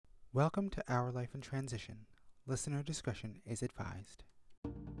Welcome to Our Life in Transition. Listener discretion is advised.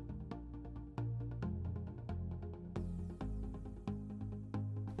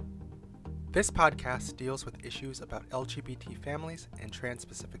 This podcast deals with issues about LGBT families and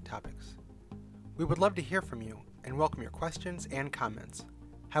trans-specific topics. We would love to hear from you and welcome your questions and comments.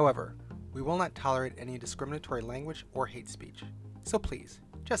 However, we will not tolerate any discriminatory language or hate speech. So please,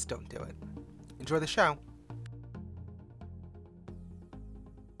 just don't do it. Enjoy the show.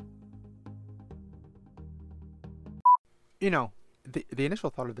 You know, the initial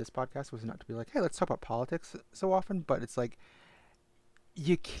thought of this podcast was not to be like, hey, let's talk about politics so often, but it's like,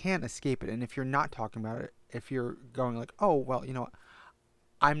 you can't escape it. And if you're not talking about it, if you're going like, oh, well, you know,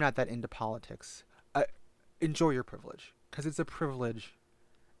 I'm not that into politics, enjoy your privilege. Because it's a privilege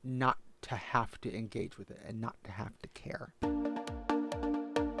not to have to engage with it and not to have to care.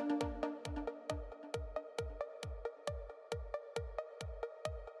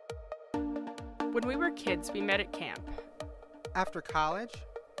 When we were kids, we met at camp. After college,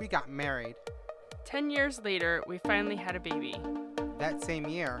 we got married. 10 years later, we finally had a baby. That same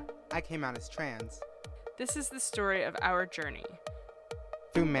year, I came out as trans. This is the story of our journey.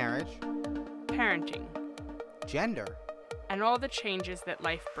 Through marriage, Parenting, gender, and all the changes that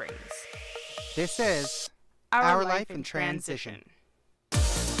life brings. this is Our Life in Transition.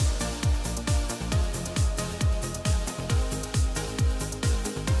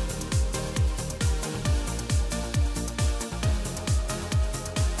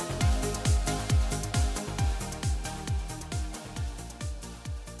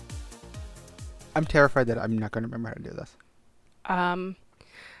 I'm terrified that I'm not going to remember how to do this. I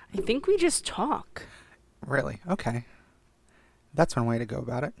think we just talk. Really? Okay. That's one way to go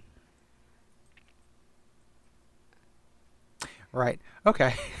about it. Right.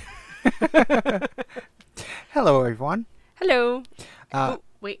 Okay. Hello, everyone. Hello. Uh,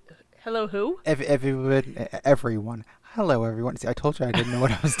 Wait, hello who? Everyone. Hello, everyone. See, I told you I didn't know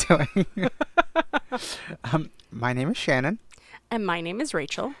what I was doing. My name is Shannon, And my name is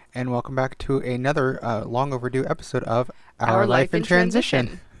Rachel. and welcome back to another long overdue episode of Our Life in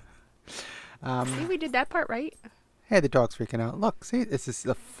Transition. See, we did that part right. Hey, the dog's freaking out. Look, see, this is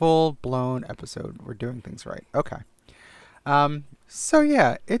a full-blown episode. We're doing things right. Okay. So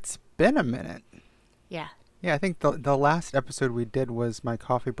yeah, it's been a minute. Yeah, Yeah, I think the last episode we did was my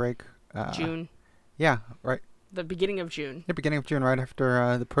coffee break. June. Yeah, right. The beginning of June. The beginning of June, right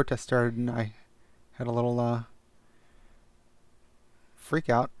after the protest started, and I had a little freak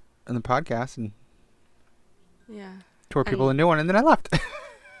out in the podcast and Yeah. tore people a new one, and then I left.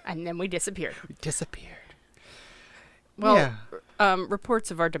 And then we disappeared. We disappeared. Well, Yeah.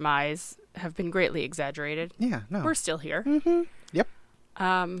 Reports of our demise have been greatly exaggerated. Yeah, no. We're still here. Mm-hmm. Yep.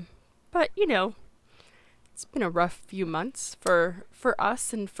 But, you know, it's been a rough few months for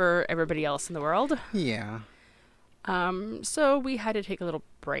us and for everybody else in the world. Yeah. So we had to take a little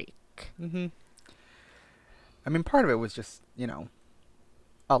break. Mm-hmm. I mean, part of it was just, you know,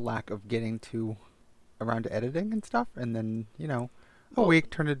 a lack of getting around to editing and stuff, and then, you know, a week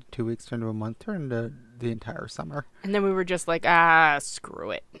turned into 2 weeks, turned into a month, turned into the entire summer. And then we were just like,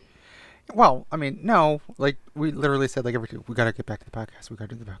 screw it. Well, I mean, no, like, we literally said, like, every two, we gotta get back to the podcast, we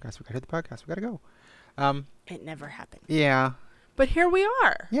gotta do the podcast, we gotta do the podcast, we gotta go. It never happened. Yeah. But here we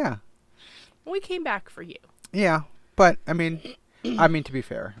are. Yeah. We came back for you. Yeah. But, I mean, to be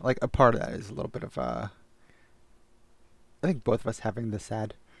fair, like, a part of that is a little bit of, I think both of us having the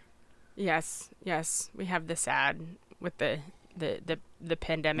sad. Yes. We have the sad with the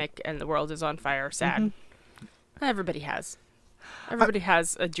pandemic and the world is on fire sad. Mm-hmm. Everybody has. Everybody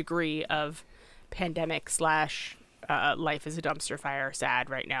has a degree of pandemic / life is a dumpster fire sad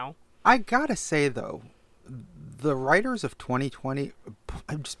right now. I gotta say, though, the writers of 2020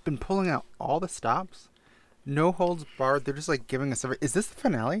 have just been pulling out all the stops. No holds barred. They're just, like, giving us is this the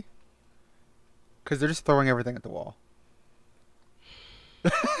finale? Because they're just throwing everything at the wall.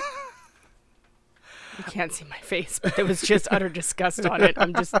 You can't see my face, but there was just utter disgust on it.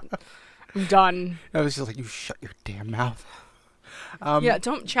 I'm done. I was just like, you shut your damn mouth. Yeah,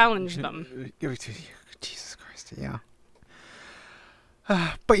 don't challenge them. Jesus Christ, yeah.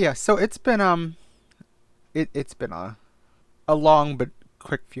 But yeah, so it's been it's been a long but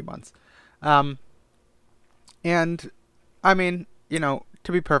quick few months, and I mean, you know,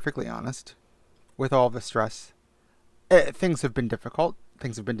 to be perfectly honest, with all the stress, things have been difficult.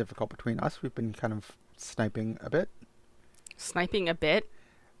 Things have been difficult between us. We've been kind of sniping a bit. Sniping a bit?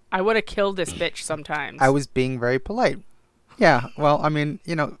 I would have killed this bitch sometimes. I was being very polite. Yeah, well, I mean,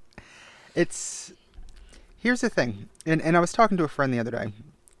 you know, here's the thing. And I was talking to a friend the other day,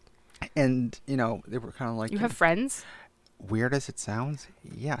 and, you know, they were kind of like... You have friends? weird as it sounds,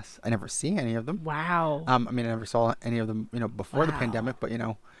 yes. I never see any of them. Wow. I mean, I never saw any of them, before the Wow. pandemic, but,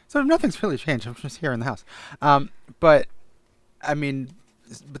 so nothing's really changed. I'm just here in the house. But, I mean,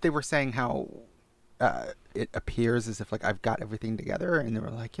 but they were saying how it appears as if, like, I've got everything together, and they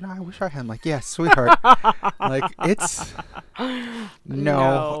were like, I wish I had. I'm like, yeah, sweetheart. Like, it's...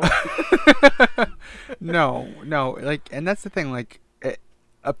 No. No. Like, and that's the thing, like,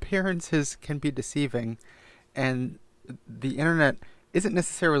 appearances can be deceiving, and the internet isn't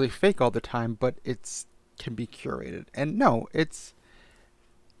necessarily fake all the time, but it's can be curated. And no, it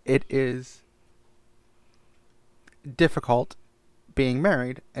is difficult being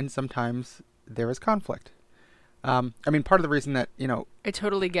married, and sometimes there is conflict. I mean, part of the reason that, I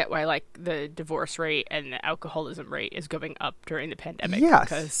totally get why, like, the divorce rate and the alcoholism rate is going up during the pandemic. Yes.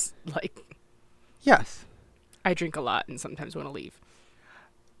 Because, like, yes. I drink a lot and sometimes want to leave.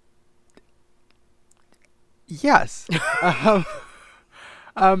 Yes. And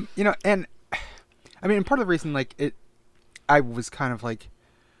I mean, part of the reason, like, I was kind of like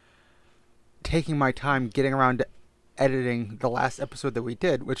taking my time getting around to editing the last episode that we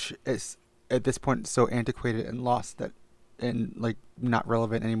did, which is at this point so antiquated and lost that, and like not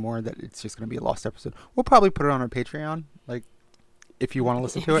relevant anymore, that it's just going to be a lost episode. We'll probably put it on our Patreon, like, if you want to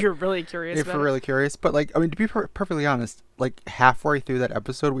listen to it. If you're really curious If about we're it. really curious. But, like, I mean, to be perfectly honest, like, halfway through that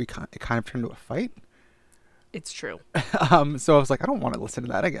episode, it kind of turned into a fight. It's true. So I was like, I don't want to listen to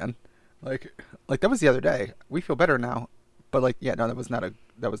that again. Like that was the other day. We feel better now, but, like, yeah, no, that was not a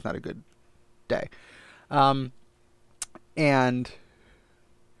good day. And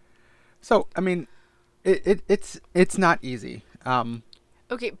so, I mean, it's not easy.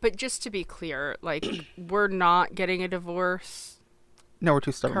 Okay, but just to be clear, like, we're not getting a divorce. No, we're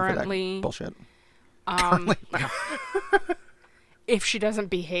too stubborn Currently, for that bullshit. Um, if she doesn't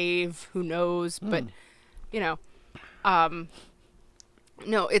behave, who knows? But no,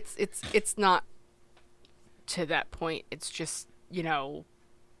 it's not to that point. It's just,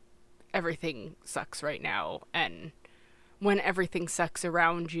 everything sucks right now, and when everything sucks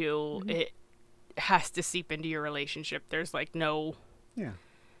around you, it has to seep into your relationship. There's like no... Yeah.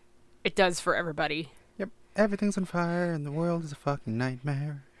 It does for everybody. Yep. Everything's on fire and the world is a fucking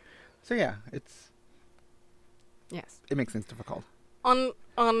nightmare. So yeah, Yes. it makes things difficult. On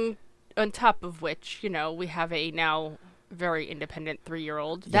top of which, we have a now very independent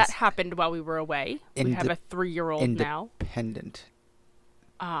 3-year-old. Yes. That happened while we were away. We have a 3-year-old now. Independent.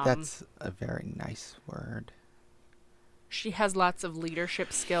 That's a very nice word. She has lots of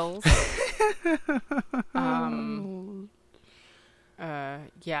leadership skills.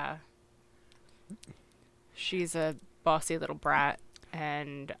 Yeah. She's a bossy little brat,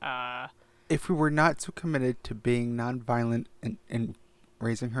 and if we were not so committed to being nonviolent and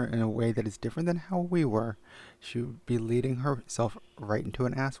raising her in a way that is different than how we were, she would be leading herself right into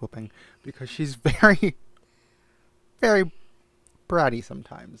an ass whooping, because she's very, very bratty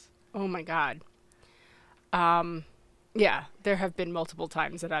sometimes. oh my god. Yeah, there have been multiple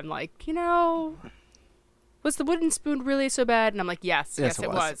times that I'm like, was the wooden spoon really so bad? And I'm like, yes, it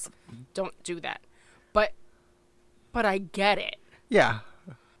was. Don't do that. But I get it. Yeah.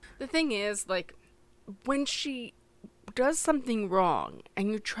 The thing is, like, when she does something wrong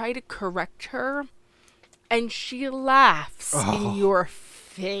and you try to correct her and she laughs in your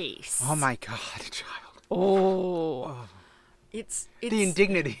face. Oh my god, child. Oh. It's The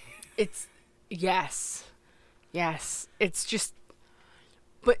indignity. It's yes. It's just,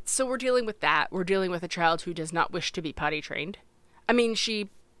 but so we're dealing with that. We're dealing with a child who does not wish to be potty trained. I mean, she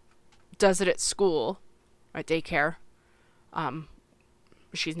does it at school, at daycare.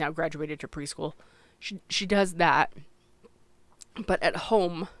 She's now graduated to preschool. She does that, but at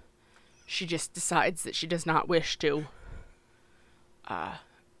home, she just decides that she does not wish to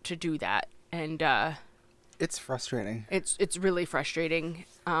do that, and It's frustrating. It's really frustrating.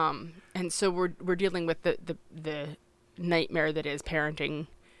 And so we're dealing with the nightmare that is parenting.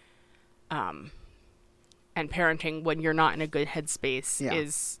 And parenting when you're not in a good headspace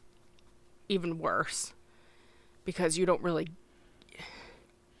is even worse, because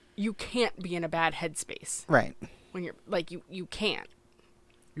you can't be in a bad headspace. Right. When you're like, you can't.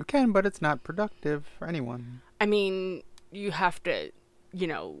 You can, but it's not productive for anyone. I mean, you have to,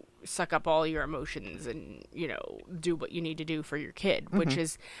 suck up all your emotions and, do what you need to do for your kid, which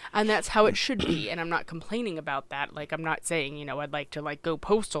is, and that's how it should be. And I'm not complaining about that. Like, I'm not saying, I'd like to, like, go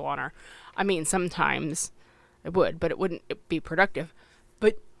postal on her. I mean, sometimes I would, but it wouldn't be productive.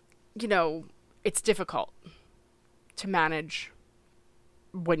 But, it's difficult to manage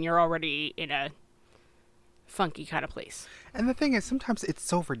when you're already in a funky kind of place. And the thing is, sometimes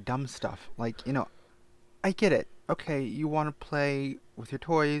it's over dumb stuff. Like, I get it. okay, you want to play with your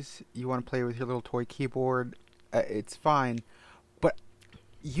toys, you want to play with your little toy keyboard, it's fine. But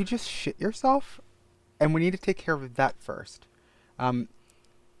you just shit yourself, and we need to take care of that first. Um,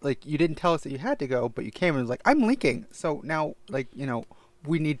 like, you didn't tell us that you had to go, but you came and was like, I'm leaking. So now, like,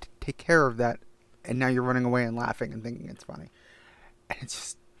 we need to take care of that. And now you're running away and laughing and thinking it's funny. And it's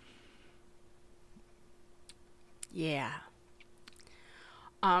just, Yeah.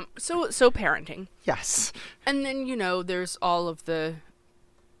 So parenting. yes. And then, there's all of the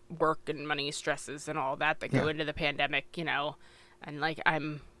work and money stresses and all that go Yeah. into the pandemic, and like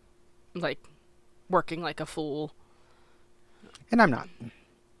I'm like working like a fool. And I'm not.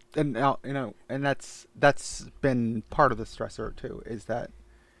 And now, and that's been part of the stressor too, is that,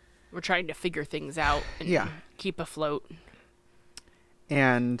 We're trying to figure things out and Yeah. keep afloat.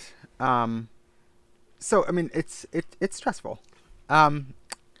 and so I mean it's stressful.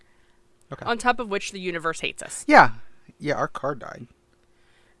 Okay. On top of which the universe hates us. Yeah. Our car died.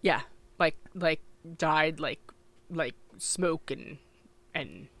 Yeah. Like died like smoke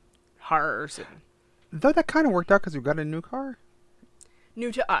and horrors and Though that kind of worked out because we got a new car.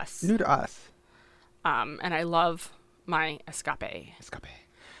 new to us. New to us. And I love my Escape. Escape.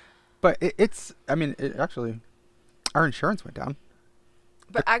 But it's, I mean, it actually, our insurance went down.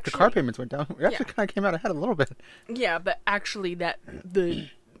 But The actually car payments went down. We actually kind of came out ahead a little bit. Yeah, but actually the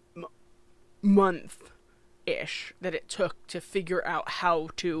month-ish that it took to figure out how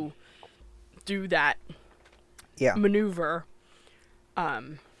to do that Yeah. maneuver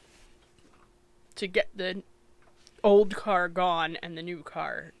to get the old car gone and the new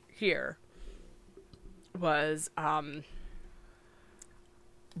car here was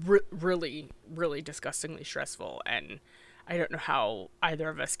really, really disgustingly stressful, and I don't know how either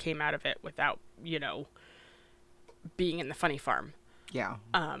of us came out of it without, being in the funny farm. Yeah.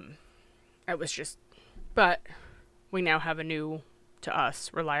 It was just, but we now have a new, to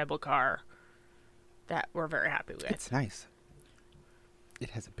us, reliable car that we're very happy with. It's nice.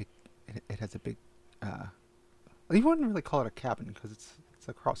 It has a big, you wouldn't really call it a cabin because it's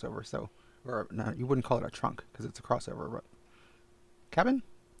a crossover, so, or no, you wouldn't call it a trunk because it's a crossover, but cabin?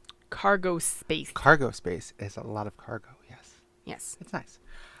 Cargo space. Cargo space is a lot of cargo, yes. Yes. It's nice.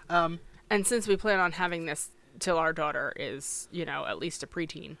 And since we plan on having this till our daughter is, at least a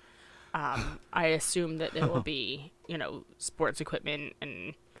preteen, I assume that there will be, sports equipment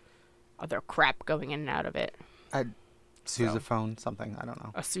and other crap going in and out of it. A sousaphone, something, I don't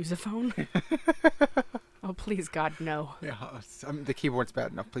know. A sousaphone? Oh, please, God, no. Yeah, I mean, the keyboard's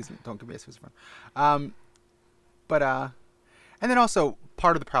bad enough. Please don't give me a sousaphone. And then also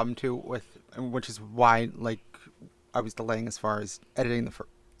part of the problem too which is why like I was delaying as far as editing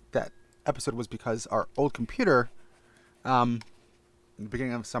that episode was because our old computer, in the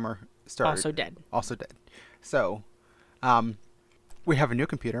beginning of summer started Also dead. So, we have a new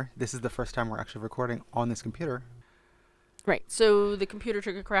computer. This is the first time we're actually recording on this computer. Right. So the computer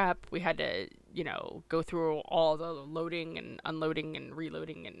took a crap. We had to, go through all the loading and unloading and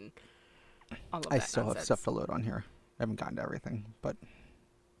reloading and all of that. I still have nonsense. stuff to load on here. I haven't gotten to everything, but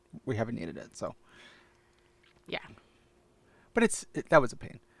we haven't needed it, so. Yeah. But that was a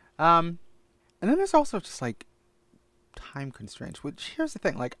pain. And then there's also just like time constraints, which here's the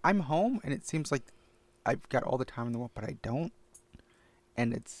thing, like I'm home and it seems like I've got all the time in the world, but I don't.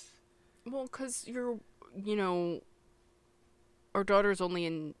 And it's... Well, because our daughter's only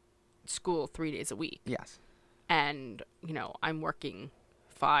in school 3 days a week. Yes. And, I'm working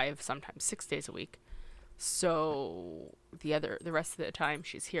 5, sometimes 6 days a week. So the rest of the time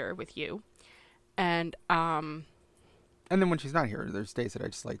she's here with you. And then when she's not here, there's days that I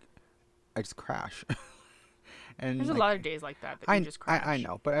just crash. And there's a lot of days like that you just crash. I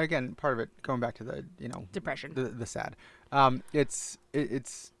know, but again, part of it going back to the Depression. the sad. It's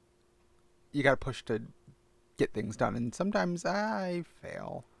you got to push to get things done, and sometimes I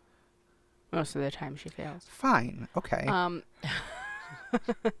fail. Most of the time she fails. Fine, okay.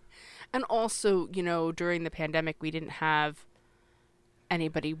 And also, during the pandemic, we didn't have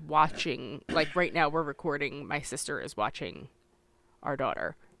anybody watching. Like right now, we're recording. My sister is watching our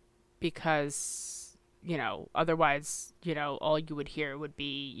daughter because, otherwise, all you would hear would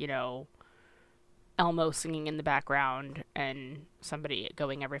be, Elmo singing in the background and somebody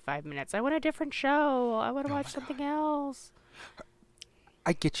going every 5 minutes, I want a different show. I want to watch something else.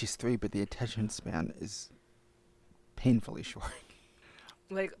 I get she's 3, but the attention span is painfully short.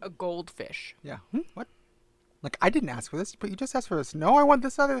 Like a goldfish. Yeah. What? Like, I didn't ask for this, but you just asked for this. No, I want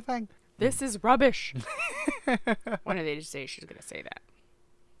this other thing. This is rubbish. One of these days she's going to say that.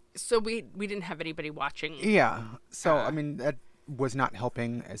 So we didn't have anybody watching. Yeah. So, I mean, that was not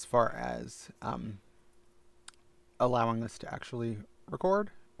helping as far as allowing us to actually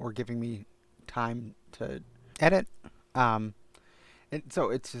record or giving me time to edit. And so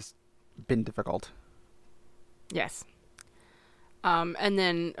it's just been difficult. Yes. And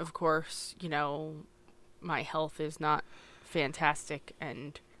then, of course, my health is not fantastic,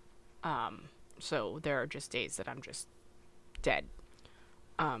 and so there are just days that I'm just dead.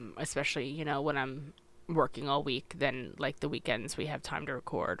 Especially, when I'm working all week, then like the weekends we have time to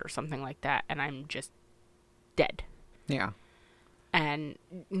record or something like that, and I'm just dead. Yeah. And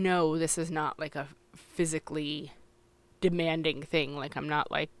no, this is not like a physically demanding thing. Like I'm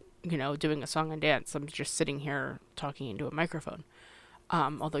not like, doing a song and dance. I'm just sitting here talking into a microphone.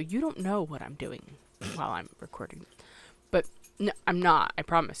 Although you don't know what I'm doing while I'm recording. But no, I'm not, I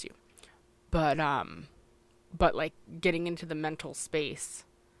promise you. But like getting into the mental space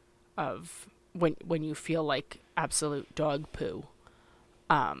of when you feel like absolute dog poo.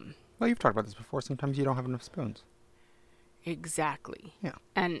 Well, you've talked about this before. Sometimes you don't have enough spoons. Exactly. Yeah.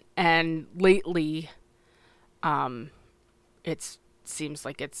 And lately, it seems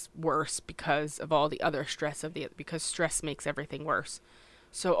like it's worse because of all the other stress because stress makes everything worse.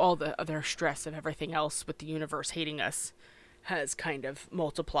 So all the other stress of everything else with the universe hating us has kind of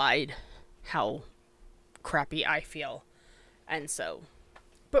multiplied how crappy I feel. And so,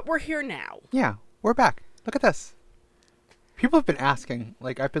 but we're here now. Yeah, we're back. Look at this. People have been asking,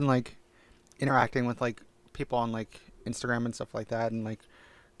 like, I've been like interacting with like people on like Instagram and stuff like that, and like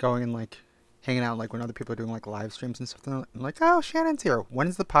going and like hanging out like when other people are doing like live streams and stuff. And I'm like, oh, Shannon's here. When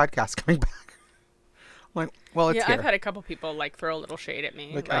is the podcast coming back? I'm like, well, it's here. I've had a couple people like throw a little shade at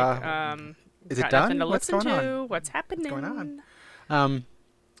me. Like, is it got done? Nothing to What's listen going to. on? What's happening? What's going on?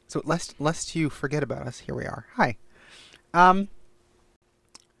 So lest you forget about us, here we are. Hi.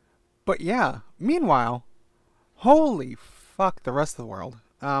 But yeah, meanwhile, holy fuck the rest of the world.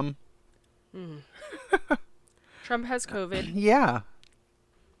 Trump has COVID. Yeah.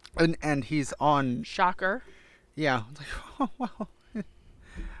 And he's on. Shocker. Yeah. It's like, oh, well,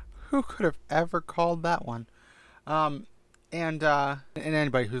 who could have ever called that one? And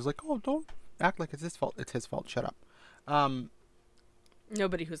anybody who's like, oh, don't act like it's his fault. It's his fault. Shut up.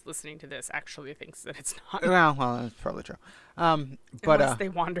 Nobody who's listening to this actually thinks that it's not. Well, that's probably true. But unless they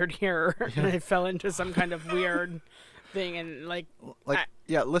wandered here and they fell into some kind of weird thing and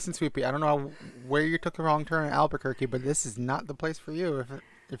yeah, listen, Sweepy, I don't know where you took the wrong turn in Albuquerque, but this is not the place for you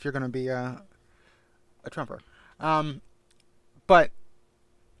if you're going to be a Trumper. But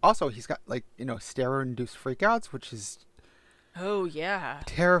also he's got like, steroid-induced freakouts, which is oh yeah,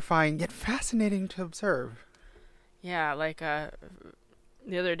 terrifying yet fascinating to observe. Yeah, like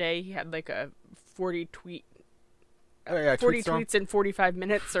the other day he had like a 40 tweet. 40 tweets in 45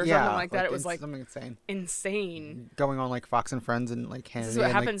 minutes or something like that. It was like something insane. Going on like Fox and Friends and like Hannity. This is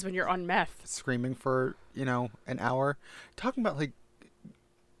what happens when you're on meth. Screaming for, an hour. Talking about like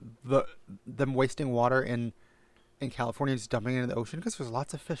them wasting water in California, just dumping it in the ocean because there's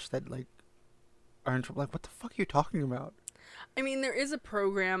lots of fish that like are in trouble. Like, what the fuck are you talking about? I mean, there is a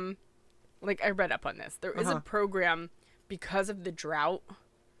program, like I read up on this. There is a program because of the drought.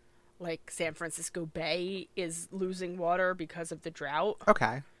 Like San Francisco Bay is losing water because of the drought.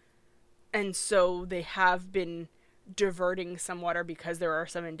 Okay. And so they have been diverting some water because there are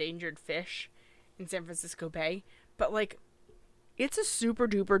some endangered fish in San Francisco Bay. But like, it's a super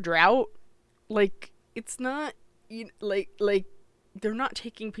duper drought. Like, it's not like they're not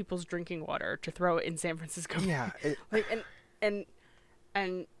taking people's drinking water to throw it in San Francisco Bay. Yeah.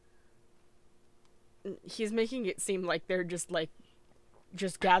 And he's making it seem like they're just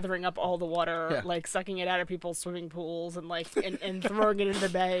gathering up all the water, like sucking it out of people's swimming pools and like and throwing it in the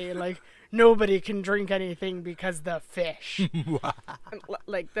bay, and like nobody can drink anything because the fish.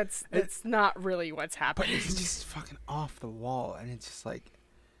 Like that's not really what's happening. But it's just fucking off the wall, and it's just like,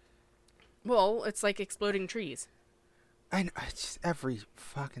 well, it's like exploding trees. I know, it's just every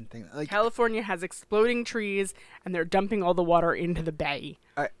fucking thing. Like California has exploding trees, and they're dumping all the water into the bay.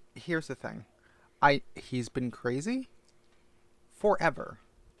 Here's the thing, he's been crazy forever.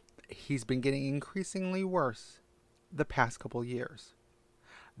 He's been getting increasingly worse the past couple years.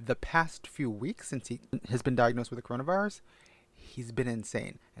 The past few weeks since he has been diagnosed with the coronavirus, he's been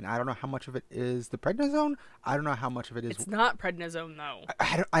insane. And I don't know how much of it is the prednisone. I don't know how much of it is. It's not prednisone though.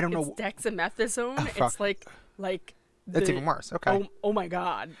 I don't know. It's dexamethasone. Oh, it's like that's even worse. Okay. Oh my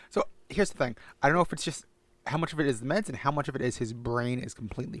god. So here's the thing. I don't know if it's just how much of it is the meds and how much of it is his brain is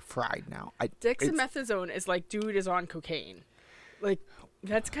completely fried now. Dexamethasone is like dude is on cocaine. Like,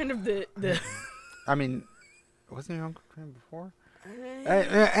 that's kind of the I mean, wasn't he on cocaine before?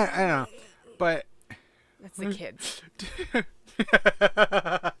 I don't know. But that's the kids.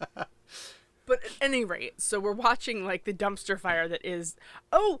 But any rate, so we're watching like the dumpster fire that is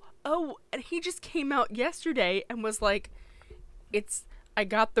and he just came out yesterday and was like, I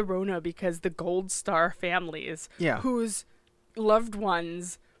got the Rona because the Gold Star families whose loved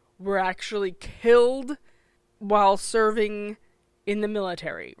ones were actually killed while serving in the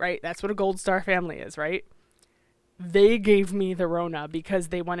military, right? That's what a Gold Star family is, right? They gave me the Rona because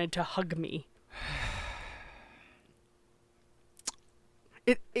they wanted to hug me.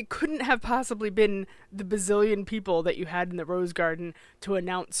 It couldn't have possibly been the bazillion people that you had in the Rose Garden to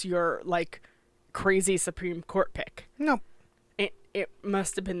announce your, like, crazy Supreme Court pick. No. It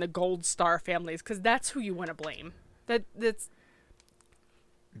must have been the Gold Star families, because that's who you want to blame. That's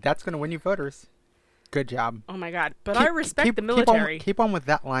going to win you voters. Good job. Oh my God. But I respect the military. Keep on with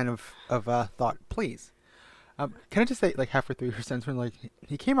that line of thought, please. Can I just say, like, halfway through your sentence, when, like,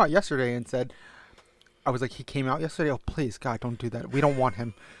 he came out yesterday and said, I was like, he came out yesterday? Oh, please, God, don't do that. We don't want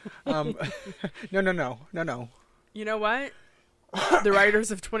him. No. You know what? The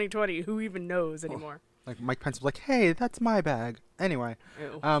writers of 2020, who even knows anymore? Like, Mike Pence was like, hey, that's my bag. Anyway.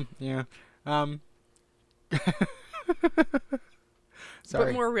 Ew. Yeah. Sorry.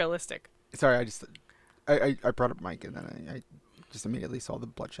 But more realistic. Sorry, I brought up Mike, and then I just immediately saw the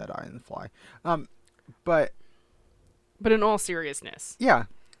bloodshot eye and the fly. But in all seriousness. Yeah.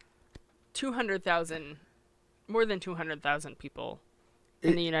 200,000, more than 200,000 people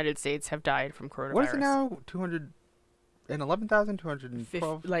in the United States have died from coronavirus. What is it now? 211,000?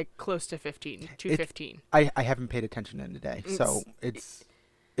 212? Like close to 15. 215. I haven't paid attention in a day, so it's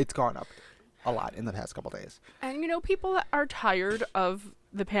gone up a lot in the past couple days. And, you know, people are tired of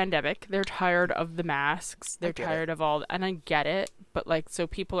the pandemic. They're tired of the masks. They're tired of all... And I get it, but, like, so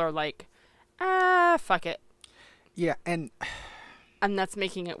people are like, fuck it. Yeah, and that's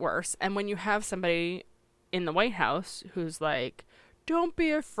making it worse. And when you have somebody in the White House who's like, don't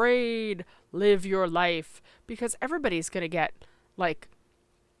be afraid, live your life, because everybody's going to get, like,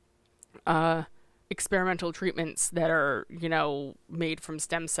 experimental treatments that are, you know, made from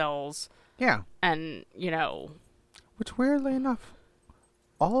stem cells. Yeah. And, you know... Which, weirdly enough,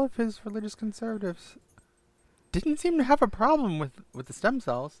 all of his religious conservatives didn't seem to have a problem with the stem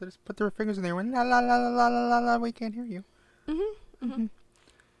cells. They just put their fingers in there and went, la, la, la, la, la, la, la, we can't hear you. Mm-hmm. Mm-hmm.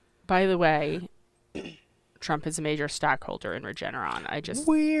 By the way, Trump is a major stockholder in Regeneron.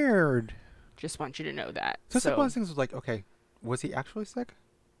 Weird. Just want you to know that. So it's like one of those things was like, okay, was he actually sick?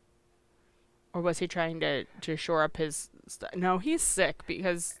 Or was he trying to shore up his... No, he's sick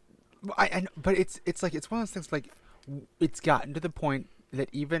because... I but it's like, it's one of those things like, it's gotten to the point that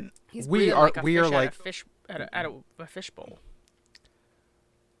even he's we are like at a fishbowl.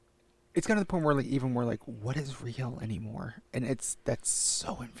 It's gotten to the point where like even we're like, what is real anymore? And that's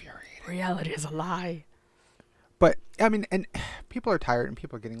so infuriating. Reality is a lie. But I mean, and people are tired and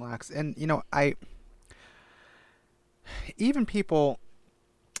people are getting lax, and you know, even people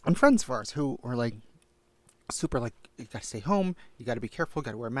and friends of ours who are like super like, you gotta stay home, you gotta be careful,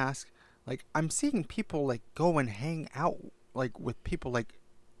 gotta wear a mask. Like, I'm seeing people like go and hang out like with people like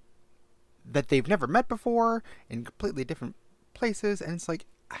that they've never met before in completely different places, and it's like,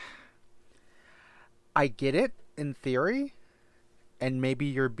 I get it in theory, and maybe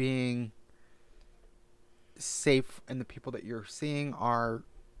you're being safe and the people that you're seeing are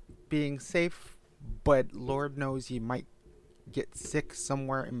being safe, but Lord knows you might get sick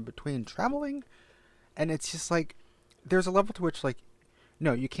somewhere in between traveling. And it's just like, there's a level to which, like,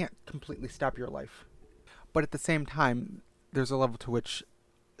 no, you can't completely stop your life. But at the same time, there's a level to which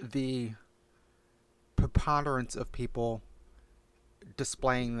the preponderance of people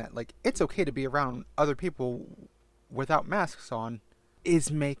displaying that, like, it's okay to be around other people without masks on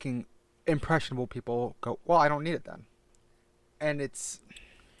is making impressionable people go, well, I don't need it then. And it's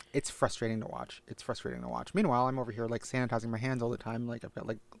frustrating to watch. It's frustrating to watch. Meanwhile, I'm over here, like, sanitizing my hands all the time. Like, I've got,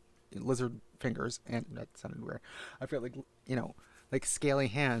 like, lizard fingers, and that sounded weird. I've got, like, you know, like, scaly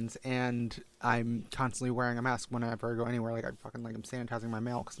hands, and I'm constantly wearing a mask whenever I go anywhere. Like, I'm sanitizing my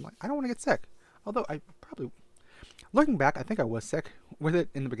mail because I'm like, I don't want to get sick. Although I probably, looking back, I think I was sick with it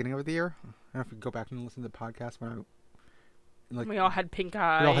in the beginning of the year. I don't know if you go back and listen to the podcast when I, like, we all had pink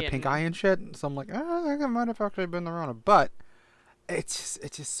eye. We all had pink eye and shit. So I'm like, I think I might have actually been the Rona. But it's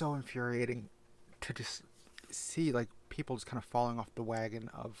just so infuriating to just see, like, people just kind of falling off the wagon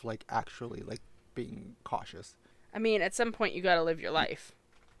of, like, actually, like, being cautious. I mean, at some point you got to live your life,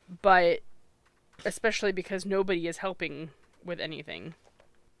 but especially because nobody is helping with anything.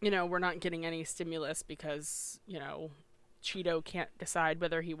 You know, we're not getting any stimulus because, you know, Cheeto can't decide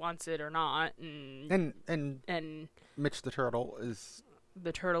whether he wants it or not, and Mitch the turtle is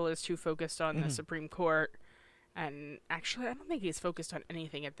too focused on the Supreme Court, And actually, I don't think he's focused on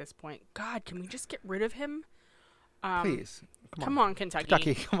anything at this point. God, can we just get rid of him? Please. Come on, Kentucky.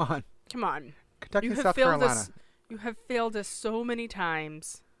 Kentucky, come on. Come on. Kentucky, You have South failed Carolina. us. You have failed us so many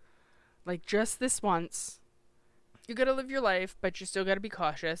times. Like, just this once. You gotta live your life, but you still gotta be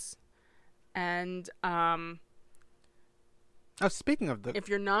cautious. And, Oh, speaking of the... if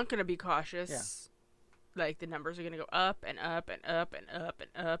you're not gonna be cautious, like, the numbers are gonna go up and up and up and up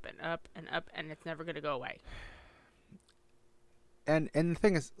and up and up and up, and it's never gonna go away. And the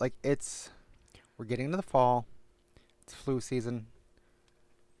thing is, like, we're getting into the fall. It's flu season.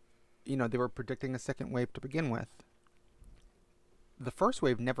 You know, they were predicting a second wave to begin with. The first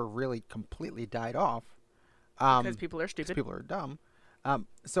wave never really completely died off. Because people are 'cause stupid. people are dumb.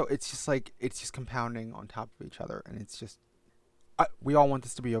 So it's just like, it's just compounding on top of each other. And it's just, we all want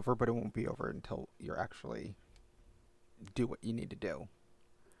this to be over, but it won't be over until you're actually do what you need to do.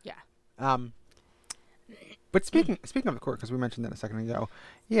 Yeah. But speaking of the court, because we mentioned that a second ago,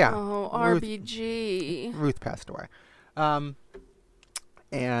 yeah. Oh, Ruth- RBG. Ruth passed away.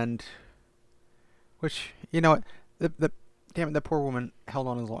 And which, you know what, the damn it, the poor woman held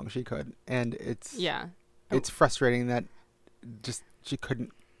on as long as she could, and it's Yeah. it's frustrating that just she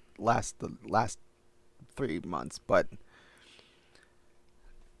couldn't last the last 3 months, but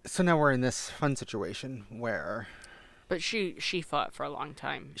so now we're in this fun situation where But she fought for a long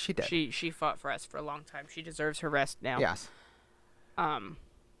time. She did. She fought for us for a long time. She deserves her rest now. yes,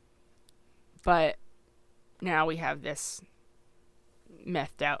 But now we have this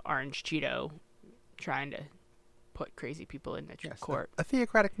methed out orange Cheeto trying to put crazy people in the yes, court. a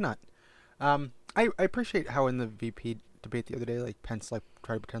theocratic nut. I appreciate how in the VP debate the other day, like Pence like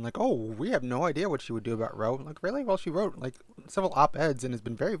tried to pretend like, oh, we have no idea what she would do about Roe. Like, really? Well, she wrote like several op-eds and has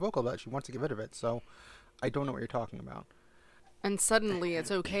been very vocal about it. She wants to get rid of it. So I don't know what you're talking about. And suddenly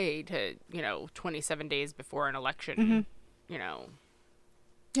it's okay to, 27 days before an election, Mm-hmm. Yeah,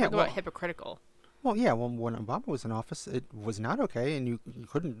 Yeah, talk about hypocritical. Well, yeah. Well, when Obama was in office, it was not okay, and you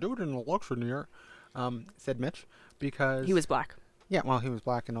couldn't do it in an election year, said Mitch, because He was black. Yeah, well, he was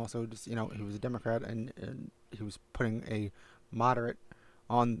black, and also just he was a Democrat, and he was putting a moderate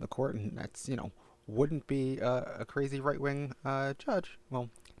on the court, and that's wouldn't be a crazy right wing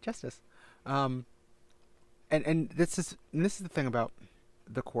justice. And this is the thing about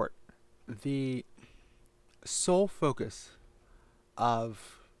the court, the sole focus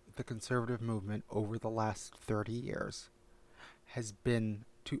of the conservative movement over the last 30 years has been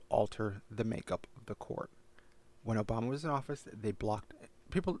to alter the makeup of the court. When Obama was in office, they blocked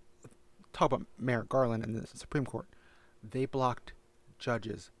people. Talk about Merrick Garland and the Supreme Court. They blocked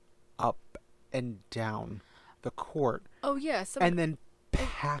judges up and down the court, Oh, yeah. and then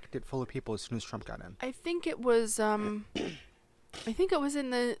packed it full of people as soon as Trump got in. I think it was in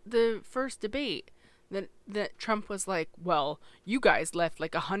the first debate that Trump was like, well, you guys left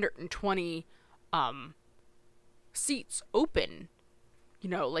like 120 seats open.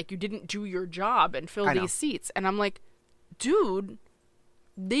 Like you didn't do your job and fill I know. these seats. And I'm like, dude,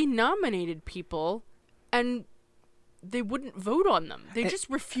 they nominated people and they wouldn't vote on them. They just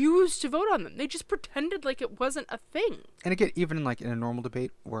refused to vote on them. They just pretended like it wasn't a thing. And again, even like in a normal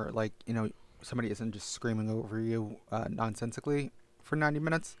debate where somebody isn't just screaming over you nonsensically for 90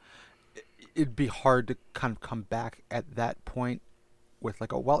 minutes, it'd be hard to kind of come back at that point with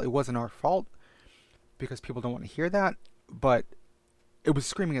like, oh, well, it wasn't our fault, because people don't want to hear that. But it was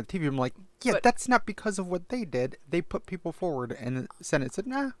screaming at the TV. I'm like, yeah, But- that's not because of what they did. They put people forward, and the Senate said,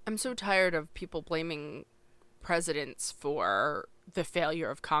 nah. I'm so tired of people blaming presidents for the failure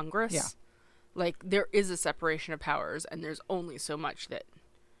of Congress. Yeah. Like, there is a separation of powers, and there's only so much that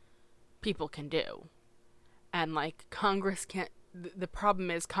people can do. And, like, Congress can't... The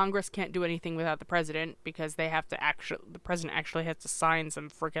problem is Congress can't do anything without the president, because they have to the president actually has to sign some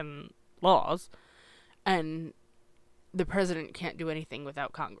freaking laws. And the president can't do anything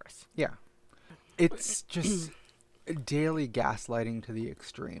without Congress. Yeah. It's just daily gaslighting to the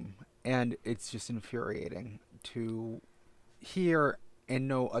extreme. And it's just infuriating to hear and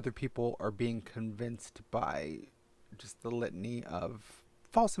know other people are being convinced by just the litany of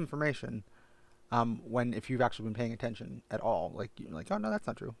false information. When if you've actually been paying attention at all, like you're like, oh no, that's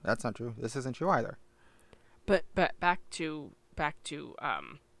not true. That's not true. This isn't true either. But back to the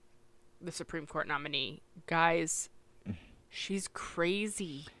Supreme Court nominee, guys. She's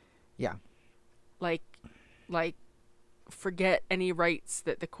crazy. Yeah. Like, forget any rights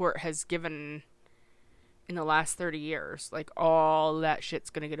that the court has given in the last 30 years. Like, all that shit's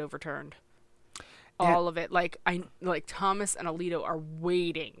gonna get overturned. All of it. Like, Thomas and Alito are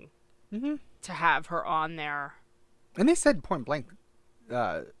waiting to have her on there. And they said point blank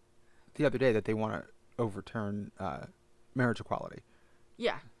the other day that they want to overturn marriage equality.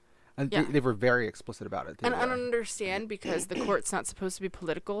 Yeah. And Yeah. they were very explicit about it. And I don't understand because the court's not supposed to be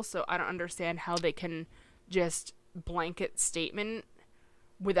political, so I don't understand how they can just blanket statement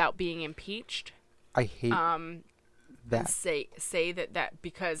without being impeached. I hate And that. say that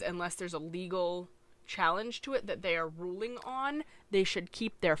because unless there's a legal challenge to it that they are ruling on, they should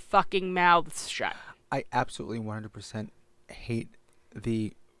keep their fucking mouths shut. I absolutely 100% hate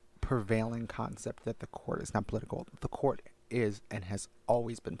the prevailing concept that the court is not political. The court is and has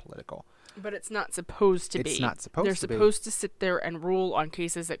always been political. But it's not supposed to be. It's not supposed They're to be. supposed to sit there and rule on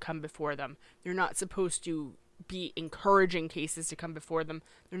cases that come before them. They're not supposed to be encouraging cases to come before them.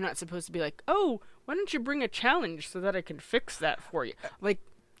 They're not supposed to be like, oh, why don't you bring a challenge so that I can fix that for you? Like,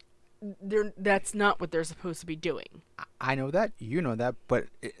 that's not what they're supposed to be doing. I know that, you know that, but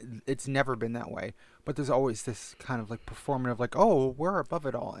it's never been that way. But there's always this kind of like performative, like, oh, we're above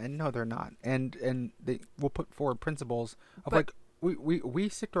it all, and no, they're not. And they will put forward principles of like, we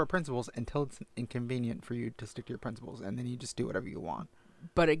stick to our principles until it's inconvenient for you to stick to your principles, and then you just do whatever you want.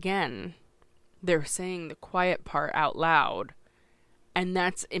 But again, they're saying the quiet part out loud, and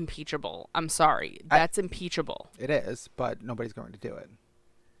that's impeachable. I'm sorry, that's impeachable. It is, but nobody's going to do it.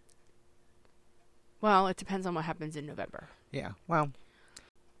 Well, it depends on what happens in November. Yeah, well.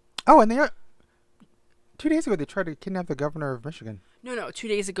 Oh, and they 2 days ago, they tried to kidnap the governor of Michigan. No, 2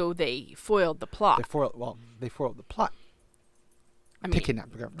 days ago they foiled the plot. They foiled the plot to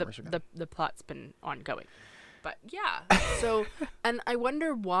kidnap the governor of Michigan. The plot's been ongoing. But yeah, so, and I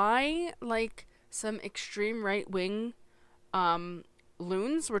wonder why, like, some extreme right-wing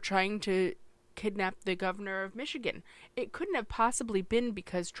loons were trying to kidnap the governor of Michigan. It couldn't have possibly been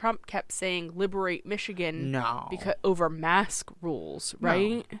because Trump kept saying liberate Michigan over mask rules,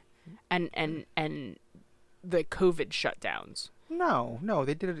 right? No. And the COVID shutdowns. No,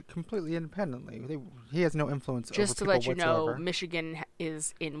 they did it completely independently. He has no influence over people Just to let you whatsoever. know, Michigan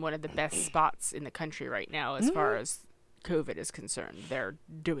is in one of the best spots in the country right now as far as COVID is concerned. They're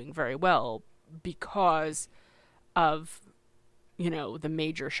doing very well because of, the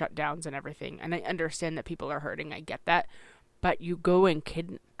major shutdowns and everything. And I understand that people are hurting. I get that. But you go and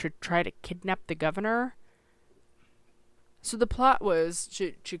try to kidnap the governor. So the plot was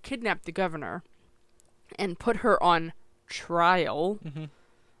to kidnap the governor and put her on trial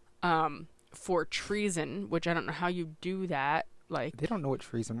for treason, which I don't know how you do that. Like, they don't know what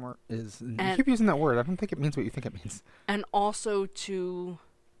treason is. You keep using that word. I don't think it means what you think it means. And also to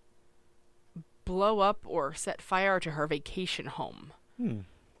blow up or set fire to her vacation home.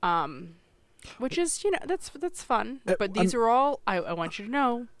 Which is, that's fun. But these are all, I want you to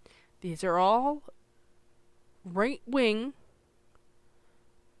know, these are all right-wing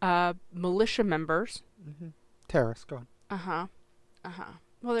militia members. Terrorists, go on.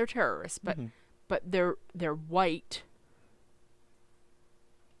 Well, they're terrorists, but they're white,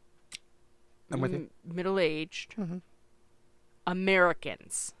 middle-aged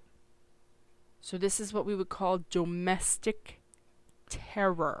Americans. So this is what we would call domestic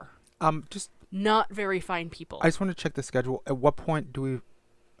terror. Just not very fine people. I just want to check the schedule. At what point do we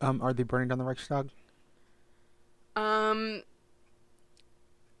are they burning down the Reichstag?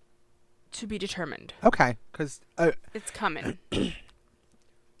 To be determined. Okay, because it's coming.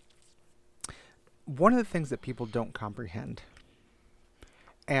 One of the things that people don't comprehend,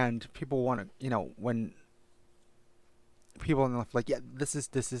 and people want to, when people in the left, like, yeah, this is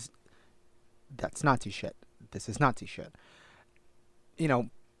that's Nazi shit. This is Nazi shit.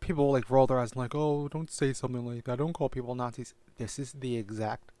 People like roll their eyes and like, oh, don't say something like that. Don't call people Nazis. This is the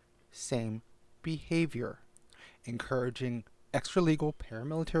exact same behavior, encouraging extra-legal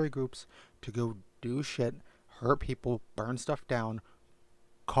paramilitary groups to go do shit, hurt people, burn stuff down,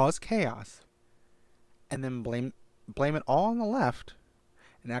 cause chaos, and then blame it all on the left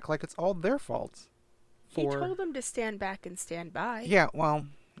and act like it's all their faults. He told them to stand back and stand by. Yeah, well,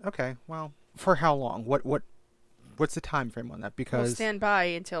 okay, well, for how long? What's the time frame on that? Because we'll stand by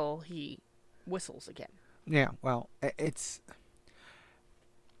until he whistles again. Yeah, well, it's,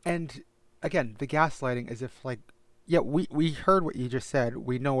 and again, the gaslighting is if like, yeah, we heard what you just said.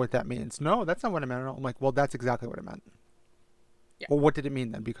 We know what that means. No, that's not what I meant at all. I'm like, well, that's exactly what it meant. Yeah. Well, what did it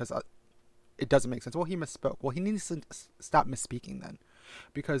mean then? Because it doesn't make sense. Well, he misspoke. Well, he needs to stop misspeaking then.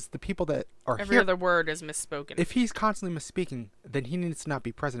 Because the people that are every other word is misspoken. If he's constantly misspeaking, then he needs to not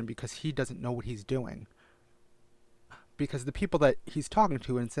be president because he doesn't know what he's doing. Because the people that he's talking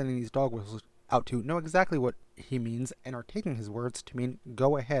to and sending these dog whistles out to know exactly what he means and are taking his words to mean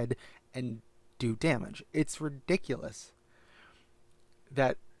go ahead and do damage. It's ridiculous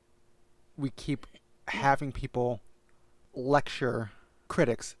that we keep having people lecture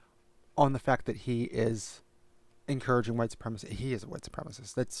critics on the fact that he is encouraging white supremacy. He is a white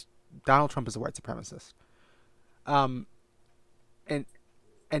supremacist. That's Donald Trump is a white supremacist. Um, and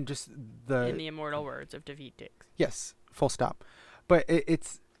just In the immortal words of Daveed Diggs. yes, full stop. But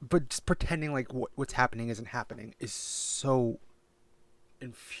but just pretending like what's happening isn't happening is so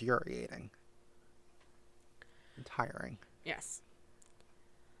infuriating and tiring. Yes.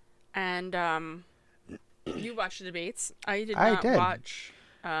 And you watched the debates. I did I not did. watch.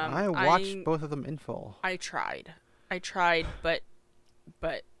 I watched both of them in full. I tried, but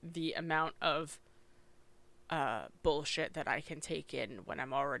the amount of bullshit that I can take in when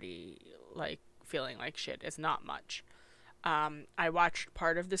I'm already like feeling like shit is not much. I watched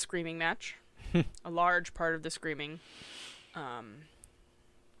part of the screaming match, a large part of the screaming.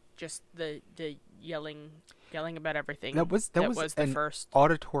 Just the yelling about everything. That was the an first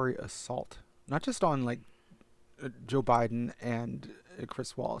auditory assault, not just on like Joe Biden and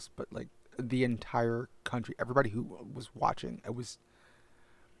Chris Wallace, but like the entire country, everybody who was watching.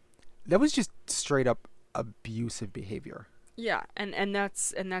 That was just straight up abusive behavior. Yeah, and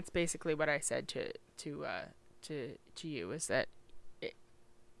that's basically what I said to you, is that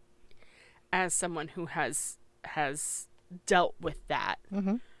as someone who has dealt with that,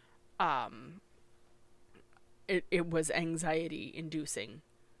 Mm-hmm. it was anxiety inducing.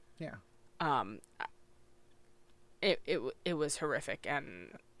 Yeah. It was horrific,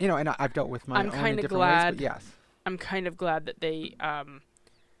 and And I've dealt with my I'm own in kinda different ways, glad- but yes. I'm kind of glad that they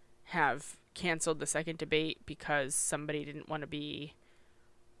have canceled the second debate because somebody didn't want to be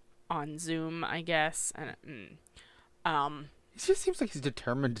on Zoom, I guess. And It just seems like he's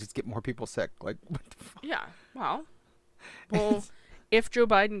determined to just get more people sick. Like, what the fuck? yeah, well, if Joe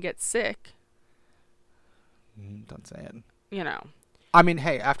Biden gets sick, Don't say it. you know, I mean,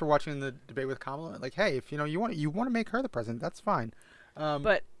 hey, after watching the debate with Kamala, like, hey, if you want to make her the president, that's fine.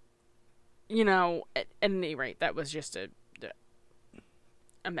 but at any rate, that was just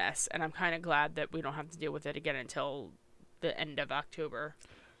a mess, and I'm kind of glad that we don't have to deal with it again until the end of October.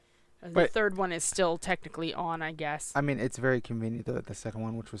 The But- third one is still technically on, I guess. I mean, it's very convenient that the second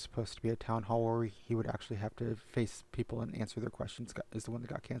one, which was supposed to be a town hall where he would actually have to face people and answer their questions, is the one that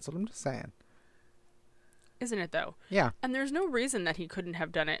got canceled. I'm just saying. Isn't it, though? Yeah. And there's no reason that he couldn't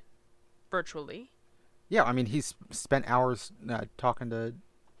have done it virtually. Yeah, I mean, he's spent hours talking to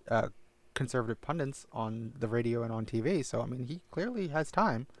conservative pundits on the radio and on TV, so, I mean, he clearly has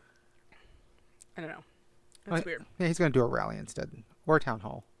time. I don't know. That's weird. Yeah, he's going to do a rally instead, or a town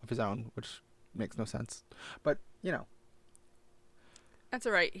hall of his own, which makes no sense. But, That's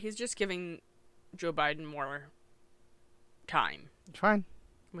all right. He's just giving Joe Biden more time, fine.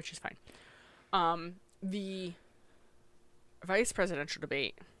 which is fine. The vice presidential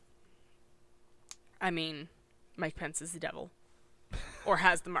debate, I mean, Mike Pence is the devil. Or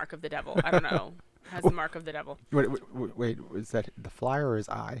has the mark of the devil. I don't know. Has the mark of the devil. Wait, was that the flyer or his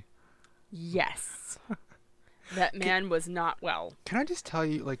eye? Yes. That man was not well. Can I just tell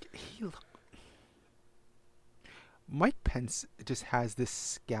you, like, Mike Pence just has this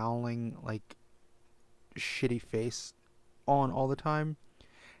scowling, like, shitty face on all the time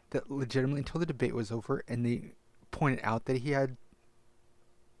that legitimately, until the debate was over and they pointed out that he had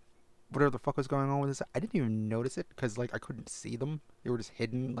whatever the fuck was going on with his, I didn't even notice it because, like, I couldn't see them. They were just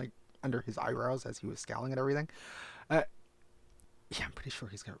hidden, like, under his eyebrows as he was scowling at everything. Yeah, I'm pretty sure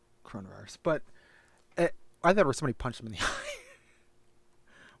he's got coronavirus, but I thought it was somebody punched him in the eye.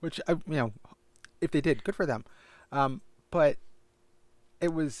 Which, if they did, good for them. But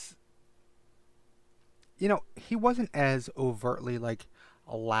it was, he wasn't as overtly, like,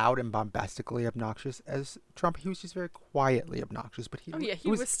 loud and bombastically obnoxious as Trump. He was just very quietly obnoxious. But he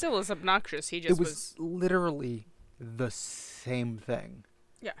was still as obnoxious. He just it was literally the same thing.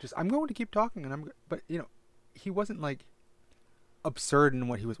 Yeah. Just, I'm going to keep talking, but he wasn't like absurd in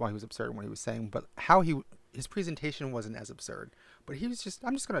why he was absurd in what he was saying, but his presentation wasn't as absurd. But he was just,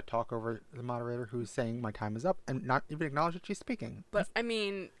 I'm just going to talk over the moderator who's saying my time is up and not even acknowledge that she's speaking. But I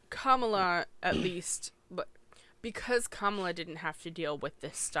mean, Kamala, at least, but because Kamala didn't have to deal with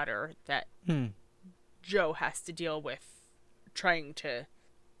this stutter that Joe has to deal with, trying to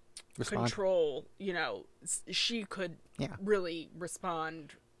control, she could really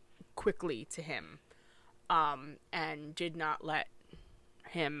respond quickly to him, and did not let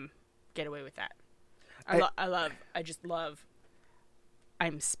him get away with that. I just love,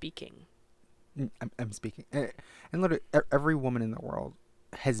 I'm speaking. I'm speaking. And literally, every woman in the world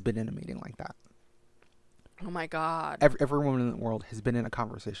has been in a meeting like that. Oh my God. Every woman in the world has been in a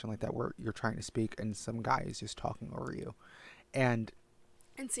conversation like that where you're trying to speak and some guy is just talking over you. And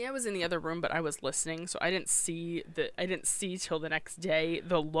And see, I was in the other room, but I was listening, so I didn't see till the next day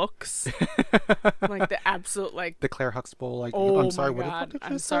the looks, like the absolute like. The Claire Huxtable, like, Oh I'm sorry, my what God, the fuck did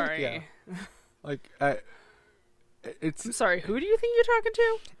I'm you say? sorry. Yeah. Like, it's I'm sorry. Who do you think you're talking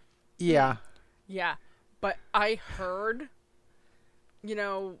to? yeah. Yeah, but I heard,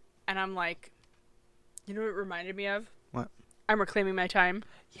 and I'm like, what it reminded me of? What? I'm reclaiming my time.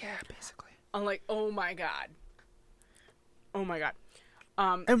 Yeah, basically. I'm like, oh my God. Oh my God.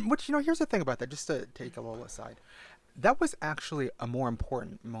 And which, here's the thing about that, just to take a little aside. That was actually a more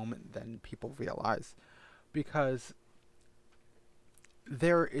important moment than people realize, because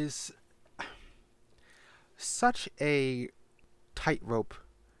there is such a tightrope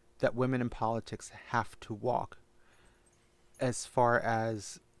that women in politics have to walk, as far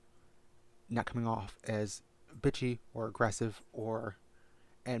as not coming off as bitchy or aggressive,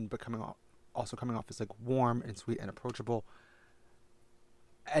 and also coming off as like warm and sweet and approachable.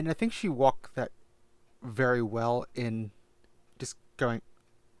 And I think she walked that very well in just going,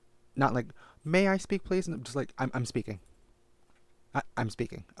 not like, may I speak, please? And just like, I'm speaking. I'm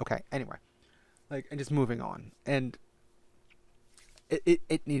speaking. Okay, anyway. Like, and just moving on. And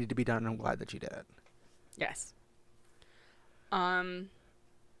it needed to be done, and I'm glad that she did it. Yes.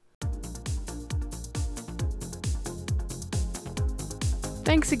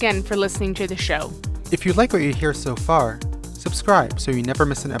 Thanks again for listening to the show. If you like what you hear so far, subscribe so you never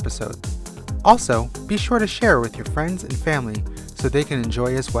miss an episode. Also, be sure to share with your friends and family so they can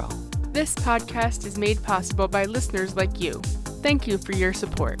enjoy as well. This podcast is made possible by listeners like you. Thank you for your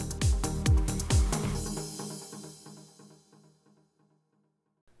support.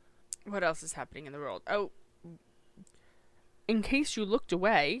 What else is happening in the world? Oh, in case you looked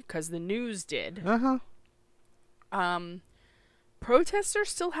away, because the news did, protests are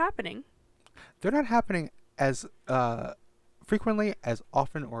still happening. They're not happening as frequently, as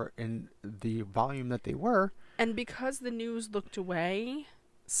often, or in the volume that they were. And because the news looked away,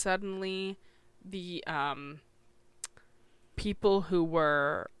 suddenly the people who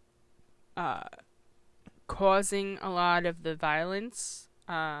were causing a lot of the violence,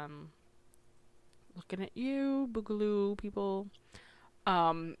 looking at you, Boogaloo people,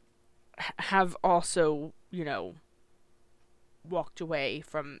 have also, walked away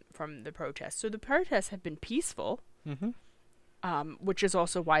from the protests. So the protests have been peaceful. Mm-hmm. Which is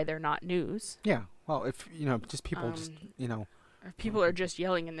also why they're not news. Yeah. Well, if, just people If people are just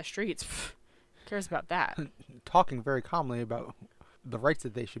yelling in the streets, who cares about that? talking very calmly about the rights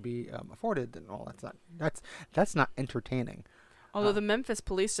that they should be afforded and all that's not entertaining. Although the Memphis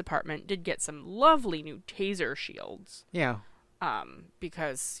Police Department did get some lovely new taser shields. Yeah.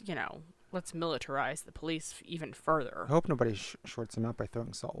 Because, let's militarize the police even further. I hope nobody shorts them out by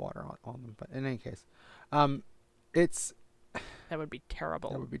throwing salt water on them. But in any case, it's... That would be terrible.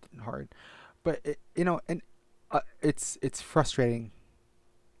 That would be hard. But, it's frustrating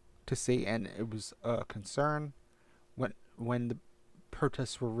to see. And it was a concern when the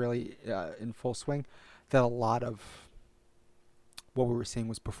protests were really in full swing, that a lot of what we were seeing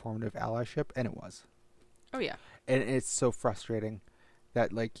was performative allyship, and it was. Oh, yeah. And it's so frustrating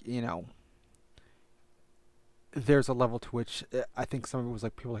that, like, there's a level to which I think some of it was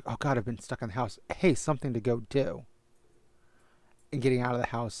like, people were like, oh God, I've been stuck in the house. Hey, something to go do. And getting out of the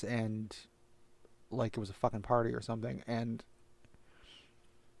house, and like it was a fucking party or something. And,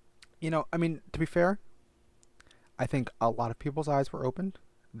 I mean, to be fair, I think a lot of people's eyes were opened.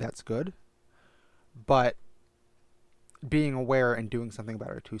 That's good. But being aware and doing something about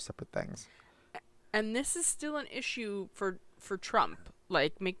it are two separate things. And this is still an issue for Trump.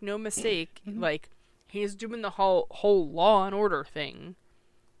 Like, make no mistake, like, he's doing the whole law and order thing,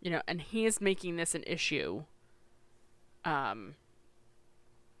 and he is making this an issue. And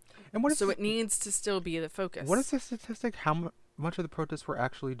what is so it needs to still be the focus. What is the statistic? How much of the protests were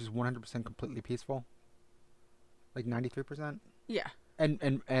actually just 100% completely peaceful? Like 93%? Yeah. And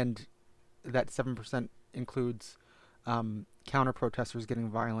that 7% includes counter protesters getting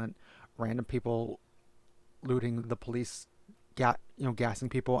violent, random people looting the police, gassing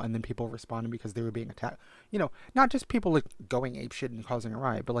people, and then people responding because they were being attacked. Not just people like going apeshit and causing a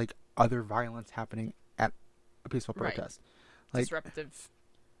riot, but like other violence happening at a peaceful protest. Right. Like, disruptive.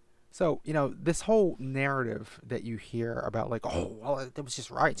 So, this whole narrative that you hear about, like, oh, well, it was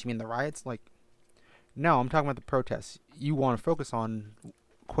just riots. You mean the riots? Like, no, I'm talking about the protests. You want to focus on,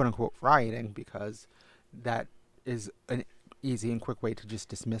 quote-unquote, rioting, because that is an easy and quick way to just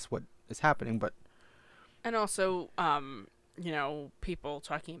dismiss what is happening. But and also, people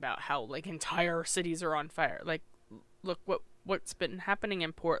talking about how, like, entire cities are on fire. Like, look, what's been happening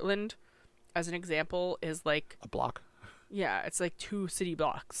in Portland, as an example, is, like... A block. Yeah, it's like 2 city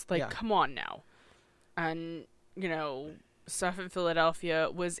blocks. Like, Yeah. come on now. And, stuff in Philadelphia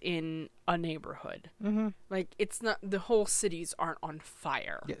was in a neighborhood. Mm-hmm. Like, it's not, the whole cities aren't on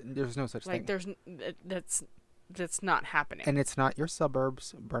fire. Yeah, there's no such Like, thing. that's not happening. And it's not your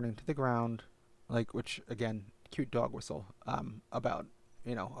suburbs burning to the ground, like, which, again, cute dog whistle, about,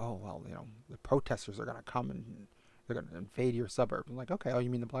 oh, well, the protesters are going to come and they're going to invade your suburb. I'm like, okay, oh, you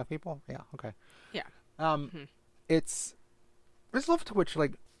mean the black people? Yeah, okay. Yeah. Mhm. There's a level to which,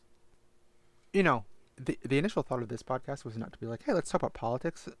 like, the initial thought of this podcast was not to be like, hey, let's talk about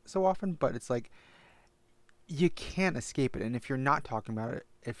politics so often, but it's like, you can't escape it. And if you're not talking about it,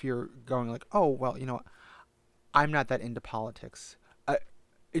 if you're going like, oh, well, I'm not that into politics,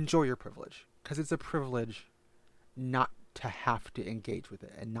 enjoy your privilege, because it's a privilege not to have to engage with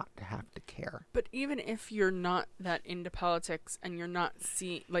it and not to have to care. But even if you're not that into politics and you're not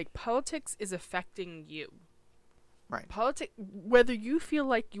seeing, like, politics is affecting you. Right. Whether you feel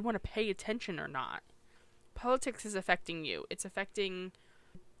like you want to pay attention or not, politics is affecting you. It's affecting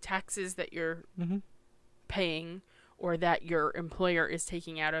taxes that you're Mm-hmm. paying or that your employer is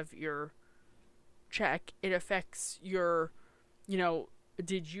taking out of your check. It affects your,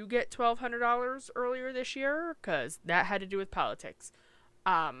 did you get $1,200 earlier this year? Because that had to do with politics.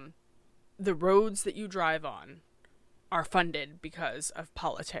 The roads that you drive on are funded because of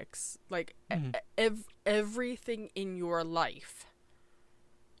politics. Like, everything in your life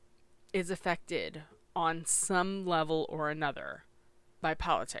is affected on some level or another by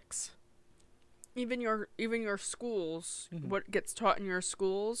politics. Even your schools, what gets taught in your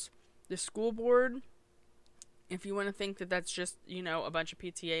schools, the school board, if you want to think that that's just, a bunch of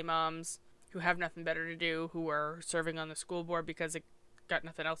PTA moms who have nothing better to do, who are serving on the school board because they got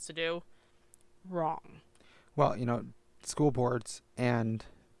nothing else to do, wrong. Well, school boards and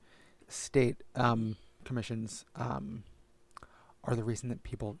state commissions are the reason that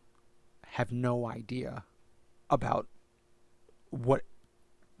people have no idea about what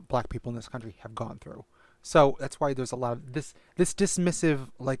black people in this country have gone through. So that's why there's a lot of this dismissive,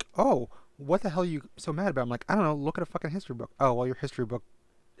 like, oh, what the hell are you so mad about? I'm like, I don't know, look at a fucking history book. Oh, well, your history book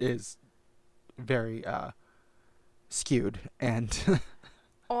is very skewed. And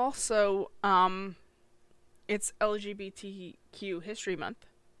also, it's LGBTQ History Month.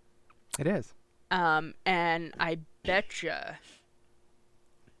 it is. And I betcha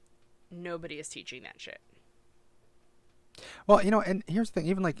nobody is teaching that shit. Well, and here's the thing.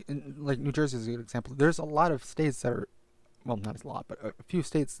 Even like New Jersey is a good example. There's a lot of states that are, well, not a lot, but a few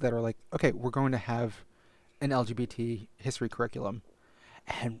states that are like, okay, we're going to have an LGBT history curriculum,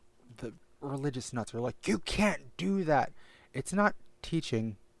 and the religious nuts are like, you can't do that. It's not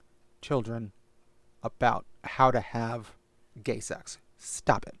teaching children about how to have gay sex.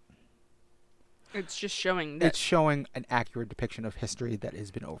 Stop it. It's just showing that. It's showing an accurate depiction of history that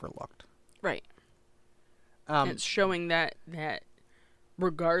has been overlooked. Right. It's showing that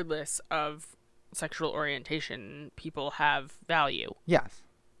regardless of sexual orientation, people have value. Yes.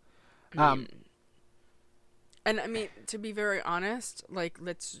 And I mean, to be very honest, like,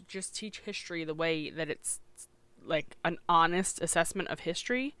 let's just teach history the way that it's, like, an honest assessment of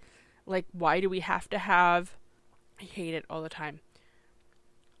history. Like, why do we have to have, I hate it all the time,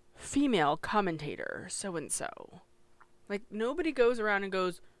 female commentator so-and-so? Like, nobody goes around and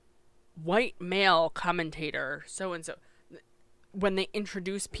goes, white male commentator so-and-so, when they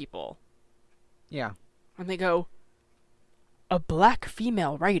introduce people. Yeah. And they go, a black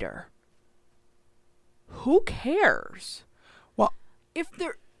female writer. Who cares? Well, if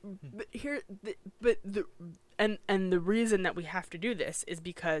they're and the reason that we have to do this is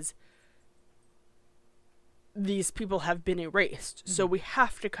because these people have been erased. So we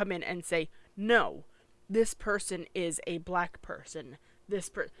have to come in and say, no, this person is a black person.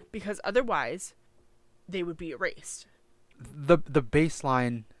 Because otherwise they would be erased. The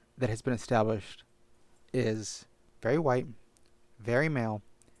baseline that has been established is very white, very male,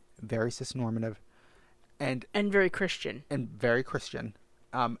 very cisnormative, and very Christian. And very Christian.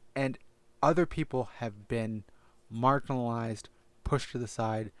 And other people have been marginalized, pushed to the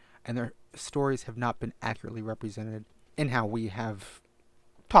side, and their stories have not been accurately represented in how we have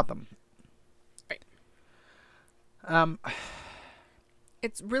taught them. Right.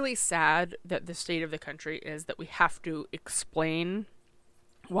 It's really sad that the state of the country is that we have to explain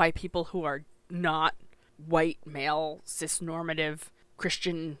why people who are not white, male, cisnormative,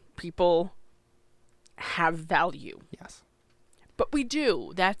 Christian people have value. Yes. But we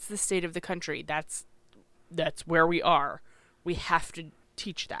do. That's the state of the country. That's where we are. We have to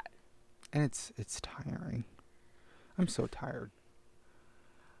teach that. And it's tiring. I'm so tired.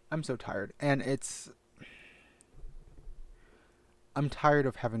 And I'm tired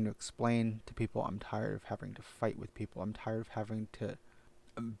of having to explain to people. I'm tired of having to fight with people. I'm tired of having to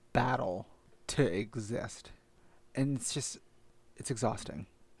battle to exist. And it's exhausting.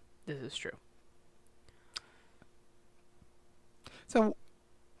 This is true. So,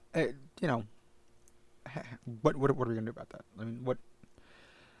 uh, you know, what are we gonna do about that?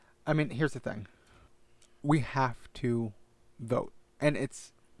 I mean, here's the thing. We have to vote, and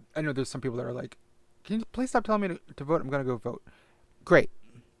I know there's some people that are like, "Can you please stop telling me to vote? I'm gonna go vote." Great.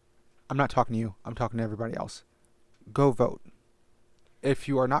 I'm not talking to you. I'm talking to everybody else. Go vote. If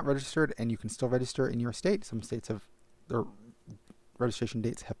you are not registered, and you can still register in your state, some states have their registration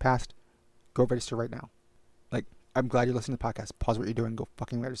dates have passed. Go register right now. Like, I'm glad you're listening to the podcast. Pause what you're doing. Go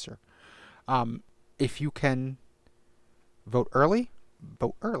fucking register. If you can vote early,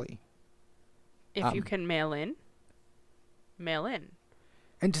 vote early. If you can mail in, mail in.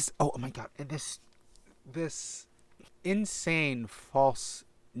 And just, oh my God. And this insane false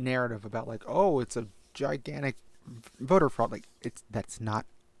narrative about like, oh, it's a gigantic voter fraud. Like, that's not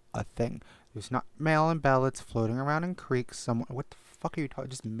a thing. There's not mail-in ballots floating around in creeks somewhere. What the fuck are you talking?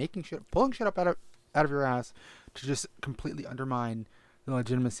 Just pulling shit up out of your ass to just completely undermine the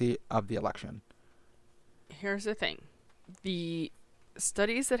legitimacy of the election. Here's the thing. The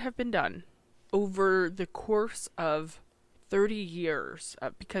studies that have been done over the course of 30 years,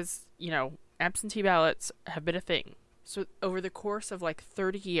 because, absentee ballots have been a thing. So over the course of like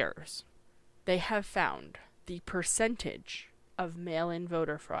 30 years, they have found the percentage of mail-in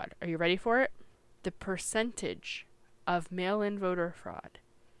voter fraud. Are you ready for it? The percentage of mail-in voter fraud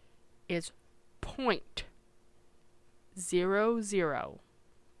is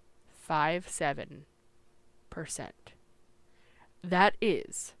 0.0057%. That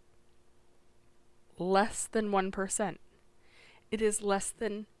is less than 1%. It is less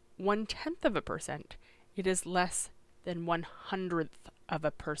than 0.1%. It is less than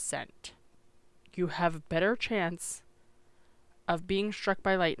 0.01%. You have a better chance of being struck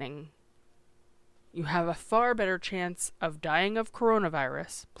by lightning. You have a far better chance of dying of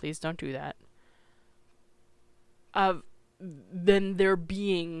coronavirus. Please don't do that. Than there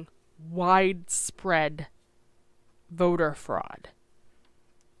being widespread voter fraud.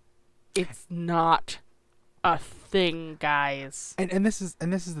 It's not a thing, guys. And this is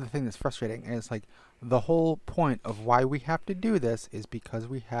the thing that's frustrating. And it's like the whole point of why we have to do this is because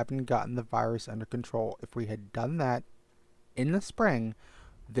we haven't gotten the virus under control. If we had done that in the spring,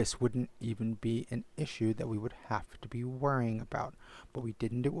 this wouldn't even be an issue that we would have to be worrying about. But we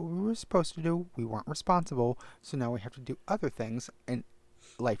didn't do what we were supposed to do. We weren't responsible. So now we have to do other things, and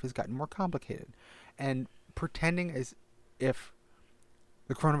life has gotten more complicated. And pretending as if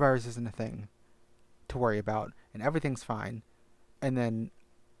the coronavirus isn't a thing to worry about and everything's fine, and then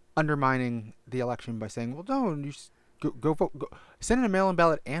undermining the election by saying, well, no, you just go vote. Send in a mail-in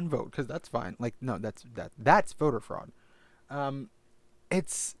ballot and vote, because that's fine. Like, no, that's voter fraud.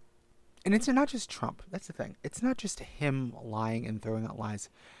 It's not just Trump. That's the thing. It's not just him lying and throwing out lies.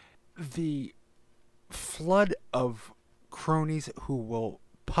 The flood of cronies who will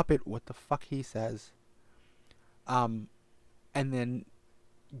puppet what the fuck he says, and then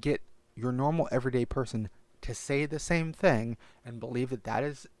get your normal everyday person to say the same thing and believe that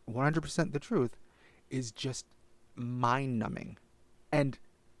is 100% the truth, is just mind-numbing. And,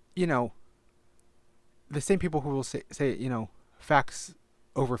 the same people who will say facts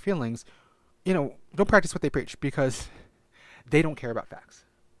over feelings, don't practice what they preach, because they don't care about facts.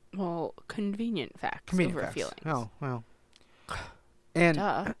 Well, convenient facts over feelings. Oh, well. And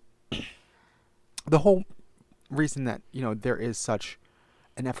duh. The whole reason that, there is such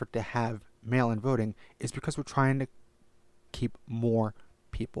an effort to have mail-in voting is because we're trying to keep more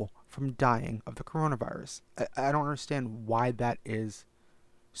people from dying of the coronavirus. I don't understand why that is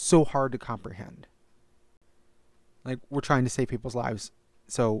so hard to comprehend. Like, we're trying to save people's lives.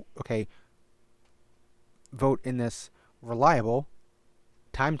 So, okay, vote in this reliable,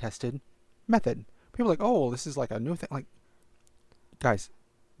 time-tested method. People are like, oh, well, this is like a new thing. Like, guys,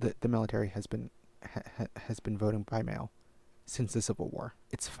 the military has been voting by mail since the Civil War.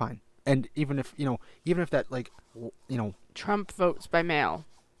 It's fine. And even if that, like, Trump votes by mail.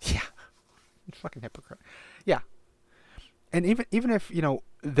 Yeah. Fucking hypocrite. Yeah. And even if,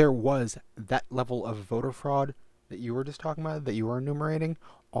 there was that level of voter fraud that you were just talking about, that you were enumerating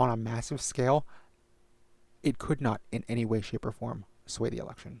on a massive scale, it could not in any way, shape, or form sway the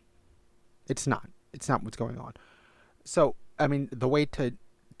election. It's not. It's not what's going on. So, I mean, the way to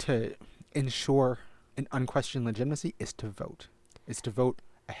ensure an unquestioned legitimacy is to vote. Is to vote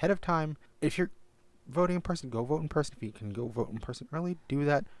ahead of time. If you're voting in person, go vote in person. If you can go vote in person early, do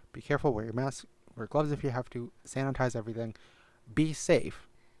that. Be careful. Wear your mask. Wear gloves if you have to. Sanitize everything. be safe,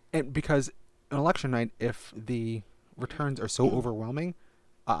 and because on election night, if the returns are so overwhelming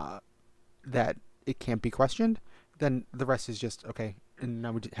that it can't be questioned, then the rest is just okay. And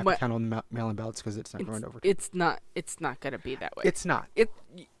now we have to count on the mail-in ballots because it's not going over. It's not going to be that way. It's not.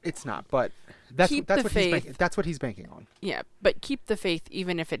 It's not. But that's what he's banking on. Yeah, but keep the faith,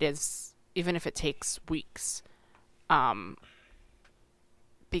 even if it takes weeks,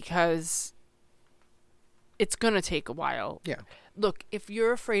 because it's going to take a while. Yeah. Look, if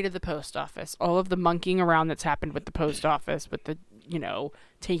you're afraid of the post office, all of the monkeying around that's happened with the post office, with the,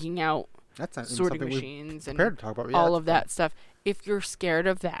 taking out sorting machines and all of that stuff, if you're scared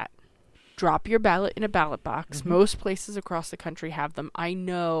of that, drop your ballot in a ballot box. Mm-hmm. Most places across the country have them. I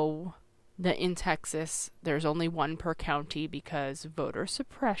know that in Texas, there's only one per county because voter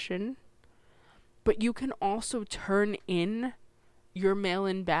suppression. But you can also turn in your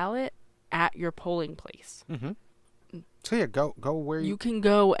mail-in ballot at your polling place. Mm-hmm. So yeah, go where you can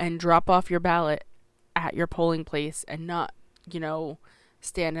go and drop off your ballot at your polling place and not,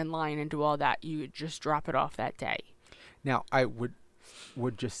 stand in line and do all that. You just drop it off that day. Now, I would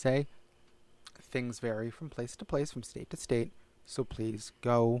just say things vary from place to place, from state to state. So please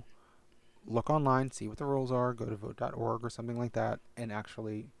go look online, see what the rules are, go to vote.org or something like that, and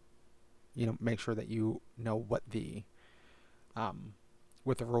actually, make sure that you know what the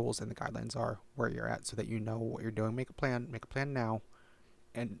rules and the guidelines are where you're at, so that you know what you're doing. Make a plan now,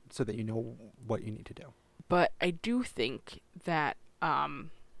 and so that you know what you need to do. But I do think that I'm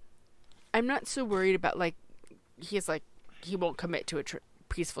not so worried about he won't commit to a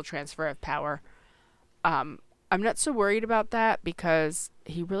peaceful transfer of power. I'm not so worried about that because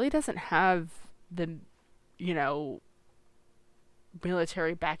he really doesn't have the,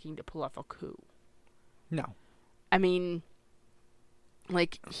 military backing to pull off a coup. No. I mean,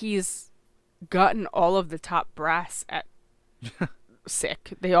 he's gotten all of the top brass at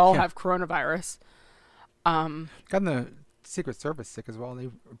sick. They all have coronavirus. Gotten the Secret Service sick as well. They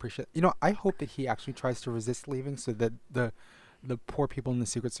appreciate. I hope that he actually tries to resist leaving, so that the poor people in the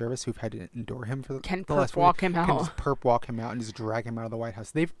Secret Service who've had to endure him for the last week him out. Can just perp walk him out and just drag him out of the White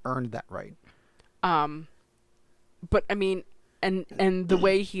House. They've earned that right. But I mean, and the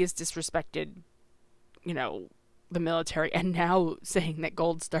way he has disrespected, the military, and now saying that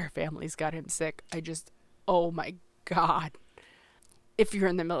Gold Star families got him sick. Oh my God. If you're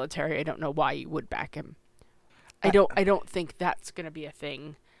in the military, I don't know why you would back him. I don't think that's going to be a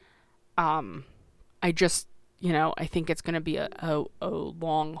thing. I think it's going to be a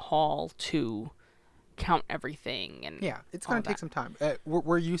long haul to count everything. And yeah, it's going to take some time.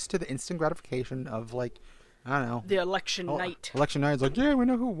 We're used to the instant gratification of I don't know. The election night. Election night is yeah, we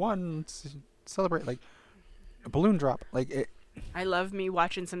know who won. Let's celebrate. A balloon drop. I love me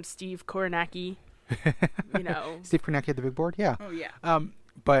watching some Steve Kornacki. Steve Kornacki at the big board? Yeah. Oh, yeah.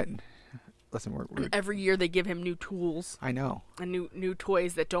 But... Listen, we're every year they give him new tools. I know. And new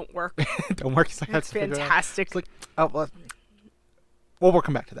toys that don't work. Don't work. It's fantastic. It's we'll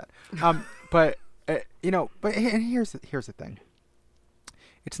come back to that. But and here's the thing.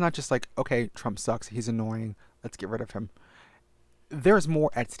 It's not just okay, Trump sucks. He's annoying. Let's get rid of him. There's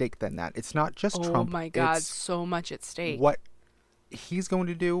more at stake than that. It's not just Trump. Oh my God, so much at stake. What he's going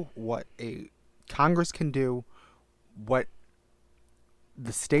to do, what a Congress can do, what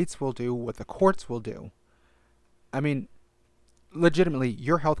the states will do, what the courts will do. I mean, legitimately,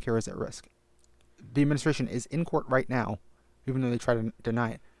 your health care is at risk. The administration is in court right now, even though they try to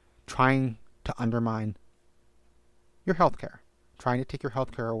deny it, trying to undermine your health care, trying to take your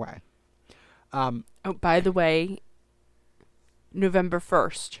health care away. By the way, November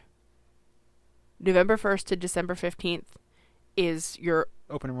 1st to December 15th is your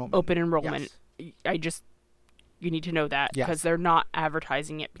open enrollment. Yes. You need to know that because they're not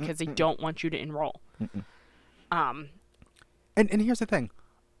advertising it because they don't want you to enroll. And here's the thing.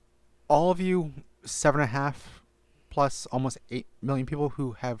 All of you 7.5 plus almost 8 million people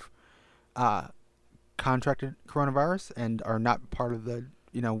who have contracted coronavirus and are not part of the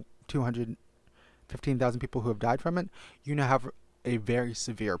 215,000 people who have died from it, you now have a very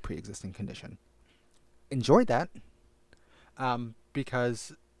severe pre-existing condition. Enjoy that,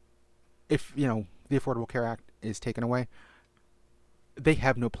 because if the Affordable Care Act is taken away, they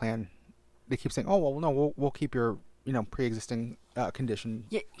have no plan. They keep saying, "Oh well, no, we'll keep your pre-existing condition."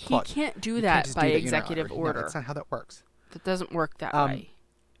 Yeah, he can't do that by executive order. No, that's not how that works. That doesn't work that way.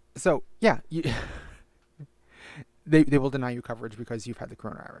 So yeah, they will deny you coverage because you've had the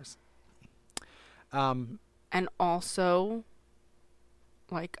coronavirus. And also,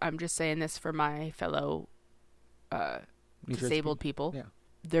 I'm just saying this for my fellow disabled people. Yeah.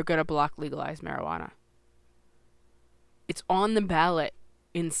 They're gonna block legalized marijuana. It's on the ballot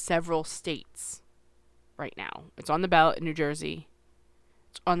in several states right now. It's on the ballot in New Jersey.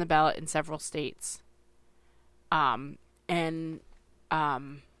 It's on the ballot in several states. And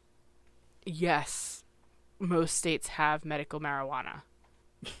yes, most states have medical marijuana.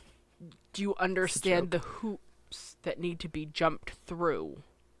 Do you understand the hoops that need to be jumped through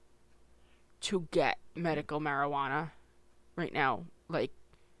to get medical marijuana right now? Like,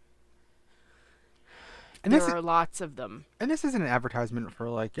 and there are lots of them. And this isn't an advertisement for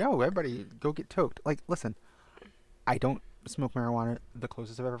like, yo, everybody go get toked. Like, listen, I don't smoke marijuana. The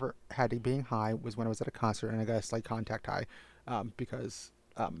closest I've ever had to being high was when I was at a concert and I got a slight contact high, because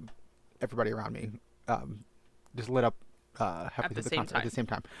everybody around me just lit up halfway through the concert at the same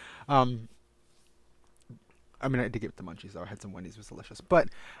time. I mean, I did get the munchies though. I had some Wendy's, it was delicious. But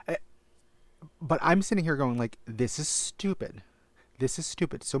I'm sitting here going like, this is stupid. This is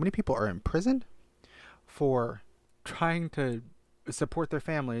stupid. So many people are imprisoned for trying to support their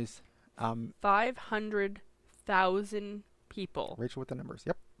families. 500,000 people. Rachel with the numbers.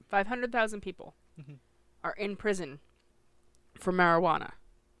 Yep. 500,000 people are in prison for marijuana.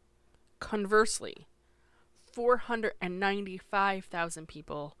 Conversely, 495,000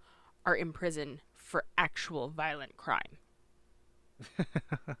 people are in prison for actual violent crime.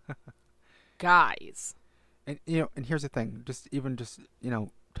 Guys. And and here's the thing, just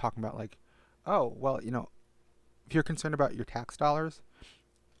talking about like, oh, well, if you're concerned about your tax dollars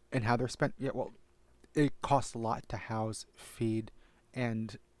and how they're spent, yeah, well, it costs a lot to house, feed,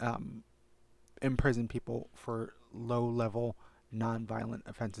 and imprison people for low-level, non-violent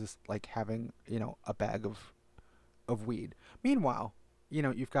offenses like having, a bag of weed. Meanwhile,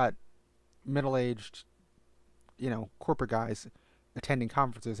 you've got middle-aged, corporate guys attending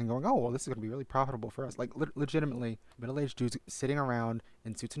conferences and going, oh, well, this is going to be really profitable for us. Like, legitimately, middle-aged dudes sitting around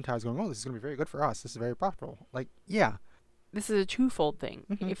in suits and ties going, oh, this is going to be very good for us. This is very profitable. Like, yeah. This is a twofold thing.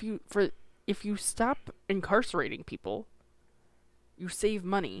 If you stop incarcerating people, you save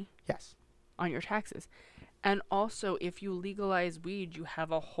money. Yes. On your taxes. And also, if you legalize weed, you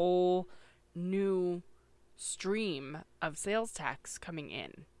have a whole new stream of sales tax coming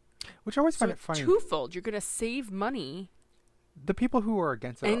in. Which I always find it funny. Twofold. You're going to save money. The people who are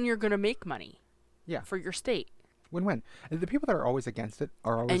against it. And you're going to make money. Yeah. For your state. Win-win. The people that are always against it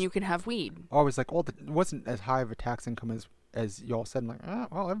are always... And you can have weed. Always like, well, it wasn't as high of a tax income as y'all said. I'm like,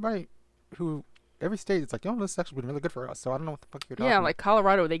 well, every state, it's like, this has actually been really good for us, so I don't know what the fuck you're talking about. Yeah, like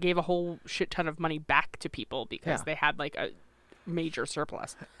Colorado, they gave a whole shit ton of money back to people because they had like a major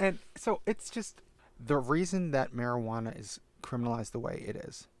surplus. And so it's just the reason that marijuana is criminalized the way it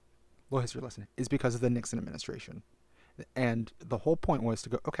is, low history lesson, is because of the Nixon administration. And the whole point was to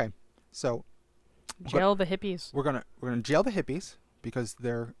go, okay, so jail the hippies. We're gonna jail the hippies because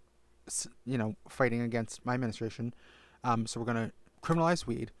they're fighting against my administration. So we're gonna criminalize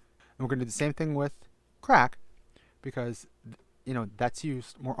weed. And we're going to do the same thing with crack because, that's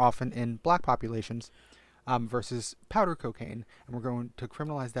used more often in black populations versus powder cocaine. And we're going to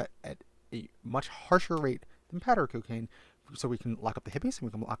criminalize that at a much harsher rate than powder cocaine so we can lock up the hippies and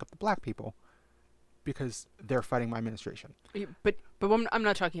we can lock up the black people because they're fighting my administration. But I'm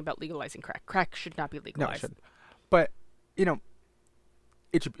not talking about legalizing crack. Crack should not be legalized. No, it shouldn't. But,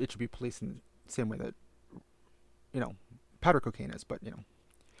 it should be policed in the same way that, powder cocaine is, but,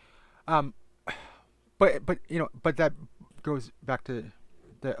 but that goes back to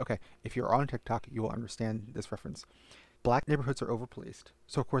if you're on TikTok, you will understand this reference. Black neighborhoods are overpoliced,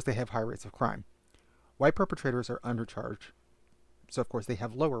 so of course they have high rates of crime. White perpetrators are undercharged, so of course they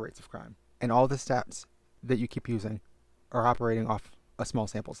have lower rates of crime. And all the stats that you keep using are operating off a small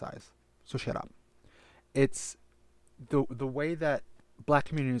sample size. So shut up. It's the way that black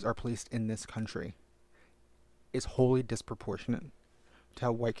communities are policed in this country is wholly disproportionate to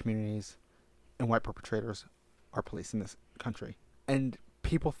how white communities and white perpetrators are policed in this country. And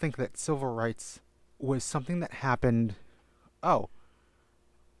people think that civil rights was something that happened. We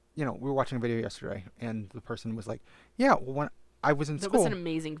were watching a video yesterday and the person was like, yeah, well, when I was in school. That was an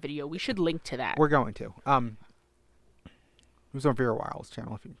amazing video. We should link to that. We're going to. It was on Vera Wiles'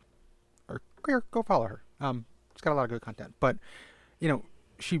 channel. If you are queer, go follow her. She's got a lot of good content. But,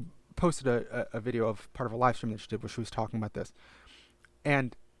 she posted a video of part of a live stream that she did where she was talking about this.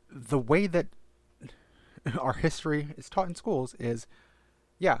 And the way that our history is taught in schools is,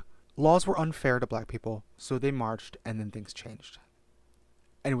 laws were unfair to black people, so they marched, and then things changed.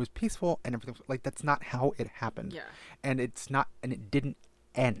 And it was peaceful, and everything was, like, that's not how it happened. Yeah. And it didn't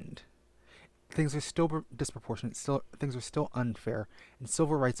end. Things are still disproportionate, things are still unfair, and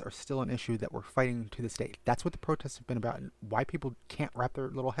civil rights are still an issue that we're fighting to this day. That's what the protests have been about, and why people can't wrap their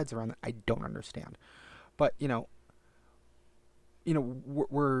little heads around it, I don't understand. But,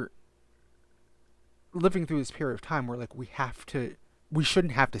 we're living through this period of time where like we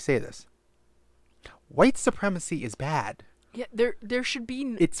shouldn't have to say this. White supremacy is bad. Yeah, there should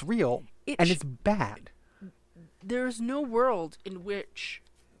be. It's real and it's bad. There's no world in which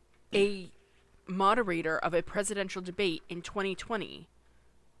a moderator of a presidential debate in 2020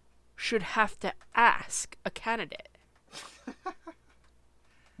 should have to ask a candidate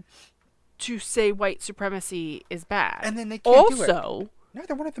to say white supremacy is bad. And then they can't do it. Also,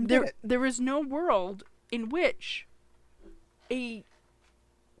 neither one of them did it. There is no world in which a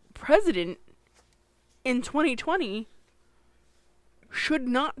president in 2020 should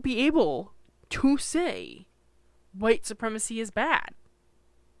not be able to say white supremacy is bad.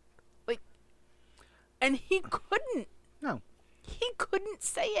 Like, and he couldn't. No. He couldn't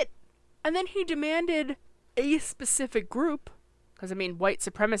say it. And then he demanded a specific group, because, I mean, white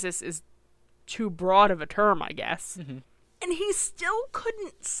supremacist is too broad of a term, I guess. Mm-hmm. And he still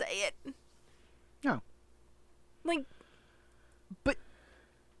couldn't say it. No. Like, but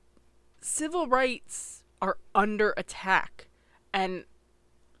civil rights are under attack. And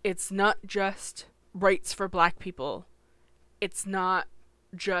it's not just rights for black people. It's not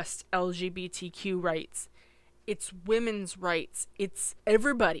just LGBTQ rights. It's women's rights. It's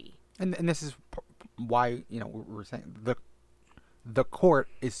everybody. And this is why, we're saying the court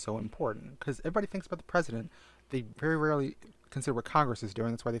is so important. Because everybody thinks about the president. They very rarely consider what Congress is doing.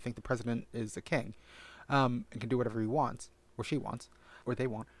 That's why they think the president is a king. And can do whatever he wants. Or she wants. Or they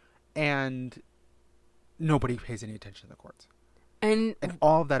want. And nobody pays any attention to the courts. And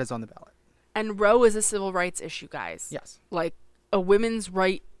all of that is on the ballot. And Roe is a civil rights issue, guys. Yes. Like, a woman's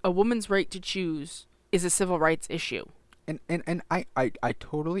right to choose is a civil rights issue. And I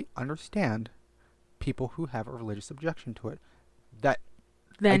totally understand people who have a religious objection to it.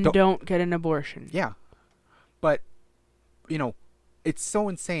 Then don't get an abortion. Yeah. But, it's so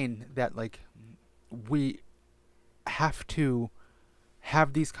insane that, like, we have to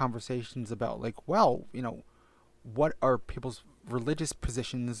have these conversations about, like, well, what are people's religious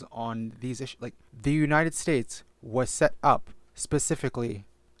positions on these issues? Like, the United States was set up specifically,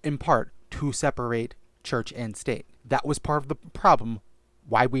 in part, to separate church and state. That was part of the problem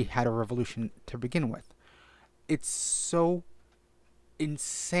why we had a revolution to begin with. It's so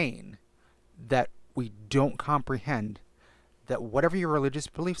insane that we don't comprehend that whatever your religious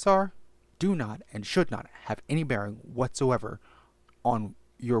beliefs are, do not and should not have any bearing whatsoever on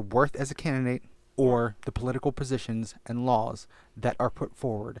your worth as a candidate or the political positions and laws that are put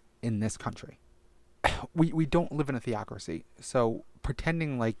forward in this country. We don't live in a theocracy, so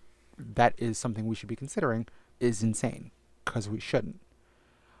pretending like that is something we should be considering is insane, because we shouldn't.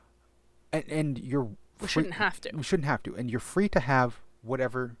 And we shouldn't have to. We shouldn't have to. And you're free to have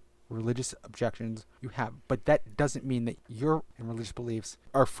whatever religious objections you have, but that doesn't mean that your religious beliefs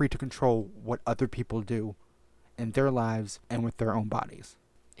are free to control what other people do in their lives and with their own bodies.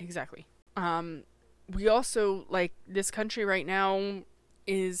 Exactly. We also, like, this country right now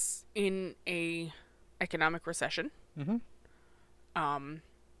is in a economic recession. Mm-hmm.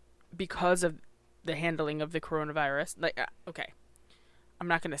 Because of the handling of the coronavirus. Like, okay, I'm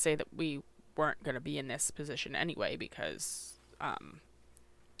not going to say that we weren't going to be in this position anyway, because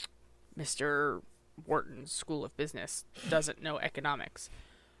Mr. Wharton's School of Business doesn't know economics.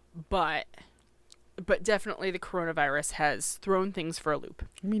 But definitely the coronavirus has thrown things for a loop.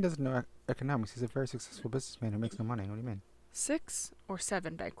 I mean, he doesn't know economics. He's a very successful businessman who makes no money. What do you mean? 6 or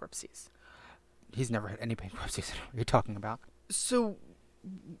 7 bankruptcies. He's never had any bankruptcies. What are you talking about? So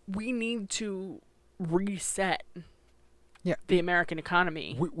we need to reset Yeah. the American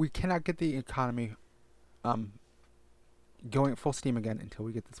economy. We cannot get the economy going at full steam again until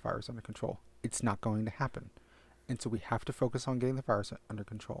we get this virus under control. It's not going to happen. And so we have to focus on getting the virus under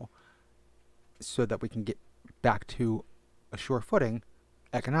control so that we can get back to a sure footing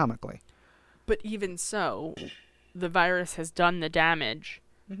economically. But even so, the virus has done the damage.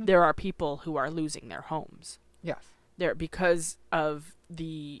 Mm-hmm. There are people who are losing their homes. Yes. Because of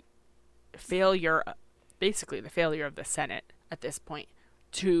the failure, basically the failure of the Senate at this point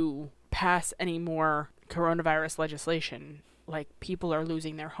to pass any more coronavirus legislation. Like, people are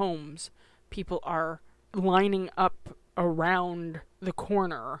losing their homes. People are lining up around the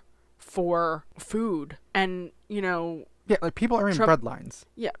corner for food. And, Yeah, like, people are in breadlines.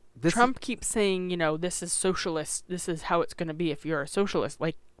 Yeah. Trump keeps saying, this is socialist. This is how it's going to be if you're a socialist.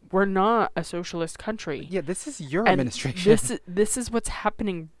 Like, we're not a socialist country. Yeah, this is your administration. This is what's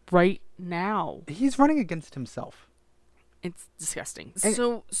happening right now. He's running against himself. It's disgusting.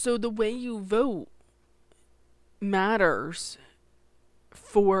 So the way you vote matters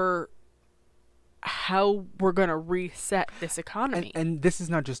for how we're going to reset this economy. And this is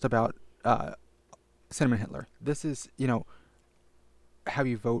not just about Cinnamon Hitler. This is, how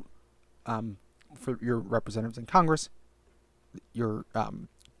you vote for your representatives in Congress, your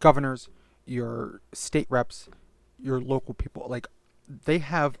governors, your state reps, your local people. Like, they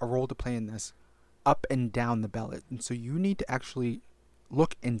have a role to play in this up and down the ballot. And so you need to actually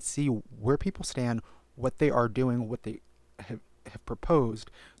look and see where people stand, what they are doing, what they have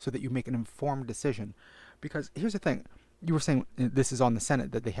proposed, so that you make an informed decision. Because here's the thing. You were saying this is on the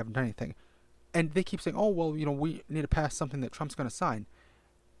Senate, that they haven't done anything. And they keep saying, oh, well, we need to pass something that Trump's going to sign.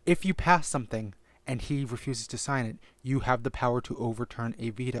 If you pass something and he refuses to sign it, you have the power to overturn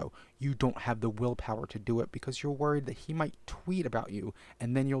a veto. You don't have the willpower to do it because you're worried that he might tweet about you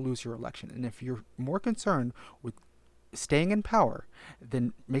and then you'll lose your election. And if you're more concerned with staying in power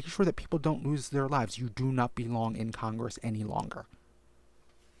than making sure that people don't lose their lives, you do not belong in Congress any longer.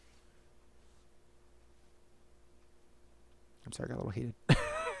 I'm sorry, I got a little heated.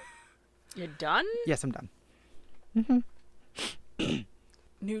 You're done? Yes, I'm done. Mm-hmm.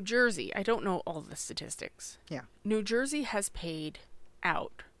 New Jersey, I don't know all the statistics. Yeah. New Jersey has paid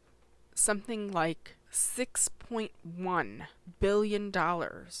out something like $6.1 billion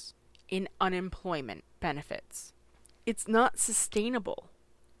in unemployment benefits. It's not sustainable.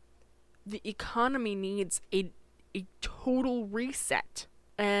 The economy needs a total reset.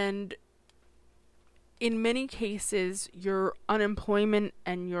 And in many cases, your unemployment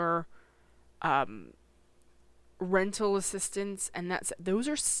and your rental assistance and those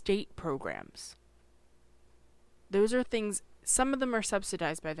are state programs. Those are things, some of them are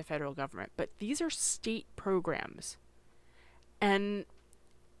subsidized by the federal government, but these are state programs. And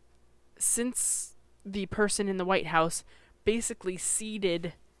since the person in the White House basically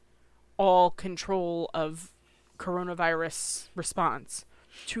ceded all control of coronavirus response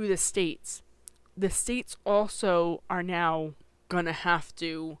to the states also are now gonna have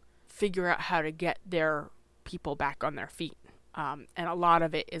to figure out how to get their people back on their feet. And a lot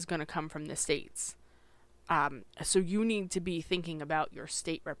of it is going to come from the states. So you need to be thinking about your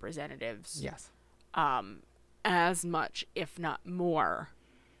state representatives. Yes. As much, if not more,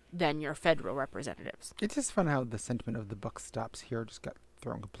 than your federal representatives. It's just fun how the sentiment of the buck stops here just got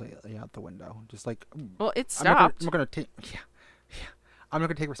thrown completely out the window. Just like, well, it stopped. I'm not going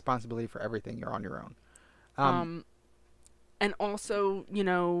to take responsibility for everything. You're on your own. And also,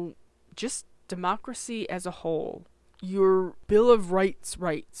 just democracy as a whole. Your Bill of Rights,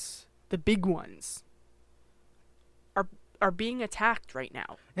 the big ones, are being attacked right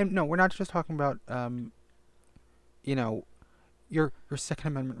now. And no, we're not just talking about, your Second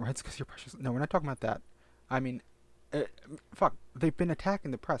Amendment rights because you're precious. No, we're not talking about that. I mean, they've been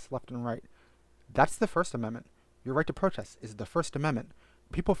attacking the press left and right. That's the First Amendment. Your right to protest is the First Amendment.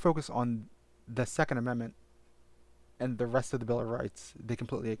 People focus on the Second Amendment, and the rest of the Bill of Rights they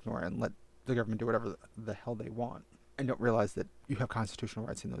completely ignore and let the government do whatever the hell they want, and don't realize that you have constitutional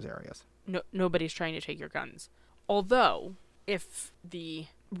rights in those areas. No, nobody's trying to take your guns. Although, if the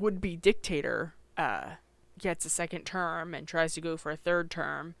would-be dictator gets a second term and tries to go for a third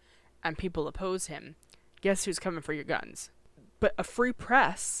term, and people oppose him, guess who's coming for your guns? But a free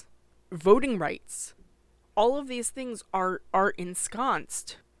press, voting rights, all of these things are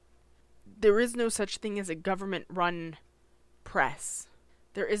ensconced. There is no such thing as a government-run press.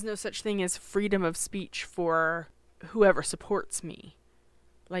 There is no such thing as freedom of speech for whoever supports me.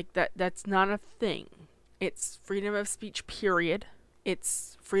 Like, that's not a thing. It's freedom of speech, period.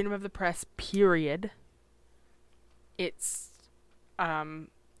 It's freedom of the press, period. It's a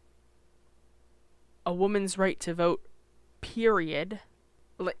woman's right to vote, period.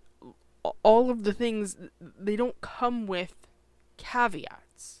 Like, all of the things, they don't come with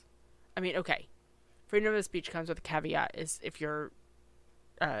caveats. I mean, okay, freedom of speech comes with a caveat is if you're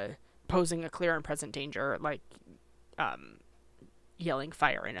posing a clear and present danger, like yelling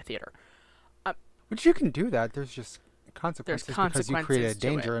fire in a theater. Which you can do that. There's just consequences, because you created a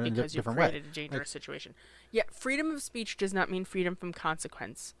danger in a different way. Created a dangerous situation. Yeah, freedom of speech does not mean freedom from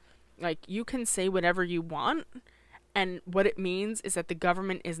consequence. Like, you can say whatever you want, and what it means is that the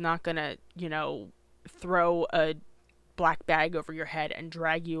government is not gonna, throw a black bag over your head and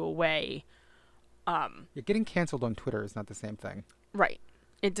drag you away. Getting canceled on Twitter is not the same thing. Right.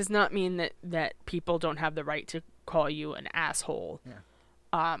 It does not mean that people don't have the right to call you an asshole. Yeah.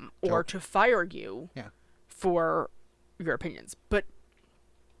 Or to fire you for your opinions. But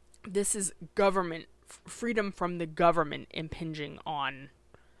this is government, freedom from the government impinging on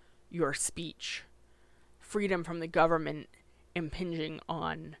your speech. Freedom from the government impinging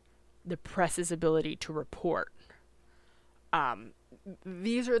on the press's ability to report.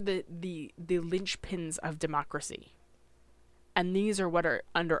 these are the linchpins of democracy. And these are what are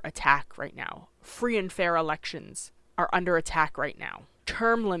under attack right now. Free and fair elections are under attack right now.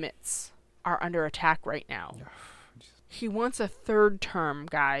 Term limits are under attack right now. He wants a third term,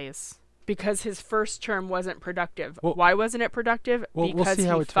 guys, because his first term wasn't productive. Well, why wasn't it productive? Well, because we'll see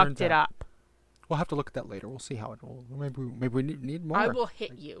how he it fucked turns it out. up. We'll have to look at that later. We'll see how it will. Maybe we need more. I will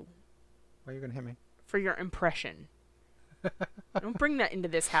hit you. Why are you going to hit me? For your impression. Don't bring that into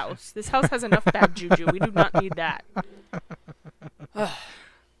this house. This house has enough bad juju. We do not need that.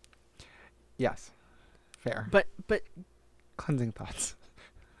 Yes. Fair. But Cleansing thoughts.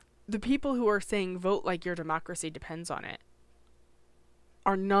 the people who are saying vote like your democracy depends on it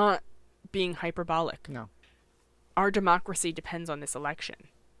are not being hyperbolic. No. Our democracy depends on this election.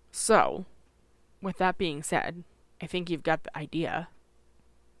 So, with that being said, I think you've got the idea.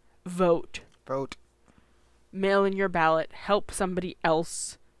 Vote. Vote. Mail in your ballot. Help somebody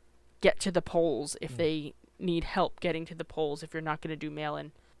else get to the polls if they need help getting to the polls if you're not going to do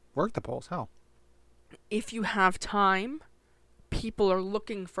mail-in. Work the polls. Hell. If you have time, people are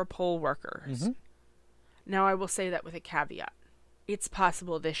looking for poll workers. Mm-hmm. Now, I will say that with a caveat. It's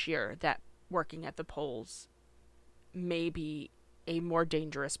possible this year that working at the polls may be a more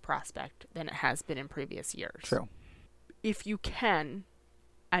dangerous prospect than it has been in previous years. True. If you can,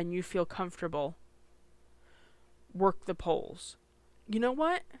 and you feel comfortable, work the polls. You know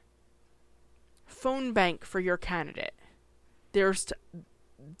what? Phone bank for your candidate. There's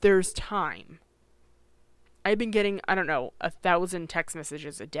time. I've been getting, 1,000 text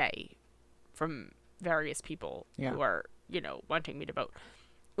messages a day from various people who are, wanting me to vote.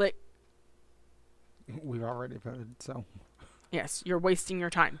 Like, we've already voted, so. Yes, you're wasting your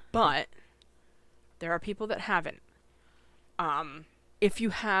time. But there are people that haven't. If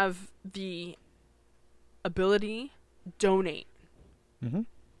you have the ability, donate. Mm-hmm.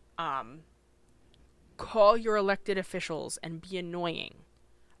 Call your elected officials and be annoying,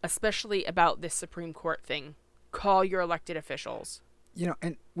 especially about this Supreme Court thing. Call your elected officials.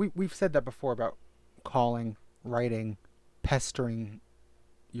 And we've said that before about calling, writing, pestering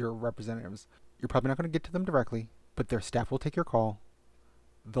your representatives. You're probably not going to get to them directly, but their staff will take your call.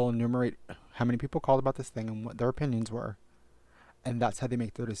 They'll enumerate how many people called about this thing and what their opinions were. And that's how they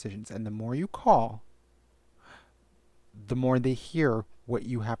make their decisions. And the more you call, the more they hear what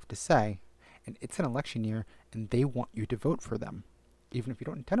you have to say. And it's an election year, and they want you to vote for them. Even if you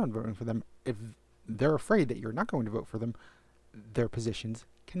don't intend on voting for them, if they're afraid that you're not going to vote for them, their positions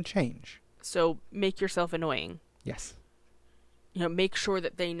can change. So make yourself annoying. Yes. Make sure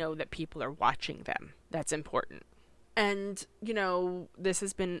that they know that people are watching them. That's important. And, this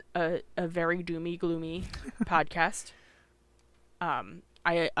has been a very doomy, gloomy podcast.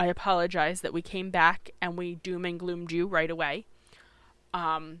 I apologize that we came back and we doom and gloomed you right away.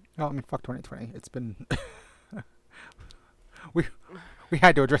 Fuck 2020. It's been... we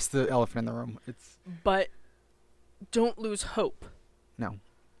had to address the elephant in the room. But don't lose hope. No.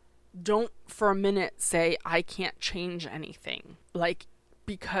 Don't for a minute say, I can't change anything.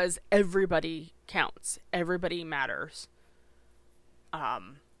 Because everybody counts. Everybody matters.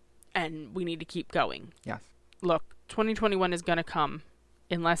 And we need to keep going. Yes. Look, 2021 is going to come.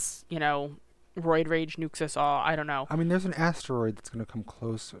 Unless, Roid Rage nukes us all. I don't know. There's an asteroid that's going to come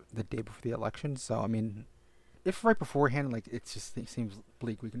close the day before the election. So, if right beforehand, it seems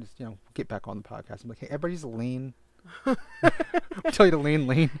bleak, we can just, get back on the podcast and be like, hey, everybody's lean. Tell you to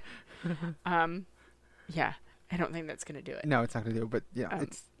lean. Yeah, I don't think that's going to do it. No, it's not going to do it, but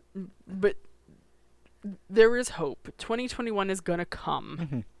it's... But there is hope. 2021 is going to come.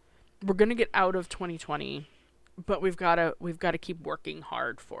 Mm-hmm. We're going to get out of 2020, but we've got to keep working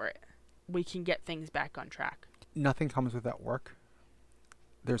hard for it. We can get things back on track. Nothing comes without work.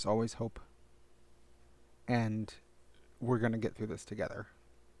 There's always hope. And we're going to get through this together.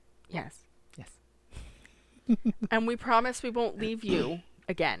 Yes. Yes. And we promise we won't leave you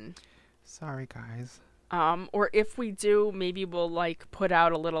again. Sorry, guys. Or if we do, maybe we'll put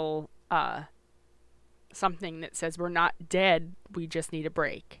out a little something that says we're not dead, we just need a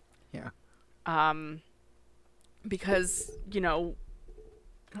break. Yeah. Because,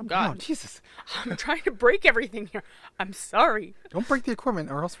 Oh, God. No, Jesus. I'm trying to break everything here. I'm sorry. Don't break the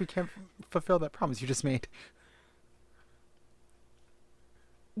equipment or else we can't fulfill that promise you just made.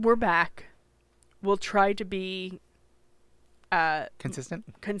 We're back. We'll try to be consistent.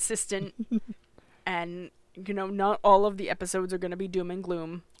 And, not all of the episodes are going to be doom and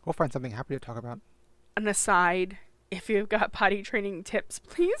gloom. We'll find something happy to talk about. An aside, if you've got potty training tips,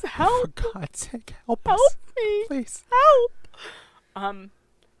 please help. For God's sake, help Help us. me. Please. Help.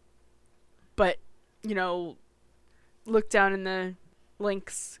 But, look down in the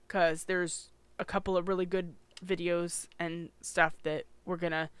links, because there's a couple of really good videos and stuff that we're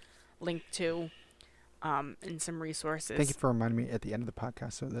going to link to, and some resources. Thank you for reminding me at the end of the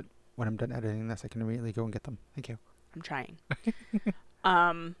podcast so that when I'm done editing this, I can immediately go and get them. Thank you. I'm trying.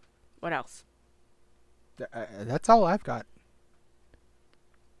 What else? That's all I've got.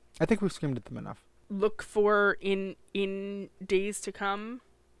 I think we've skimmed at them enough. Look for in days to come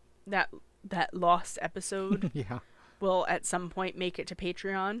that lost episode Yeah. will at some point make it to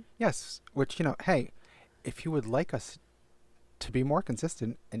Patreon. Yes, which, hey, if you would like us to be more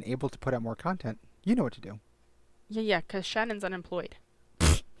consistent and able to put out more content, you know what to do. Yeah, because Shannon's unemployed.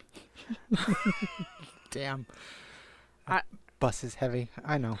 Damn. Bus is heavy.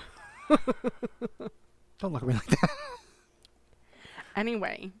 I know. Don't look at me like that.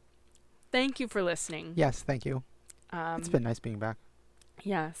 Anyway, thank you for listening. Yes, thank you. It's been nice being back.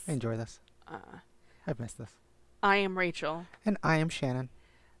 Yes. I enjoy this. I've missed this. I am Rachel. And I am Shannon.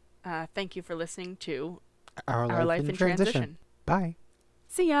 Thank you for listening to Our Life in Transition. Bye.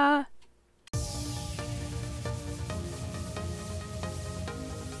 See ya.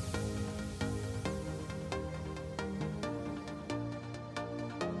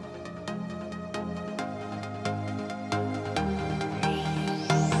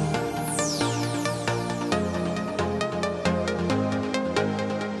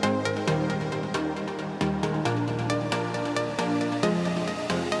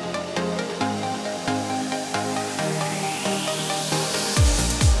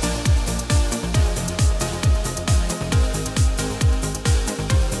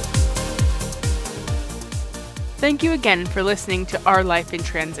 Thank you again for listening to Our Life in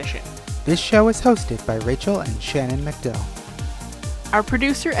Transition. This show is hosted by Rachel and Shannon McDill. Our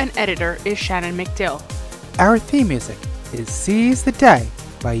producer and editor is Shannon McDill. Our theme music is Seize the Day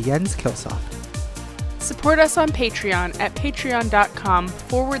by Jens Kilsoft. Support us on Patreon at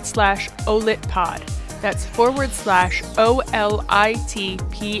patreon.com/olitpod. That's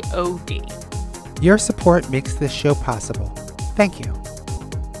 /OLITPOD. Your support makes this show possible. Thank you.